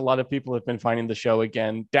sweet. I think a lot of people have been finding the show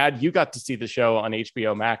again. Dad, you got to see the show on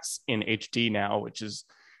HBO Max in HD now, which is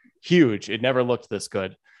huge. It never looked this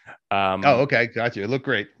good. Okay, got you. It looked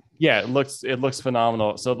great. Yeah, it looks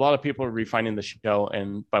phenomenal. So a lot of people are refinding the show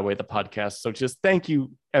and by way of the podcast. So just thank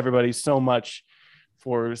you everybody so much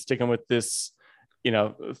for sticking with this,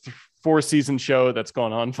 4-season show that's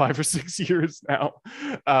gone on 5 or 6 years now.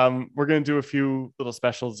 We're going to do a few little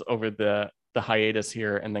specials over the hiatus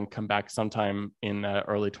here and then come back sometime in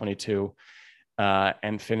early 22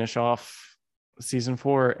 and finish off season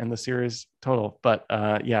 4 and the series total. But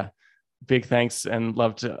big thanks and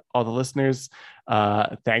love to all the listeners.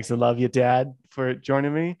 Thanks and love you, Dad, for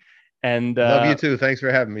joining me. And love you too. Thanks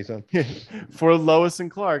for having me, son. For Lois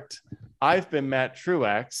and Clark, I've been Matt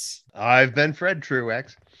Truax. I've been Fred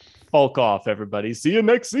Truax. Hulk off, everybody. See you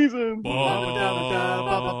next season.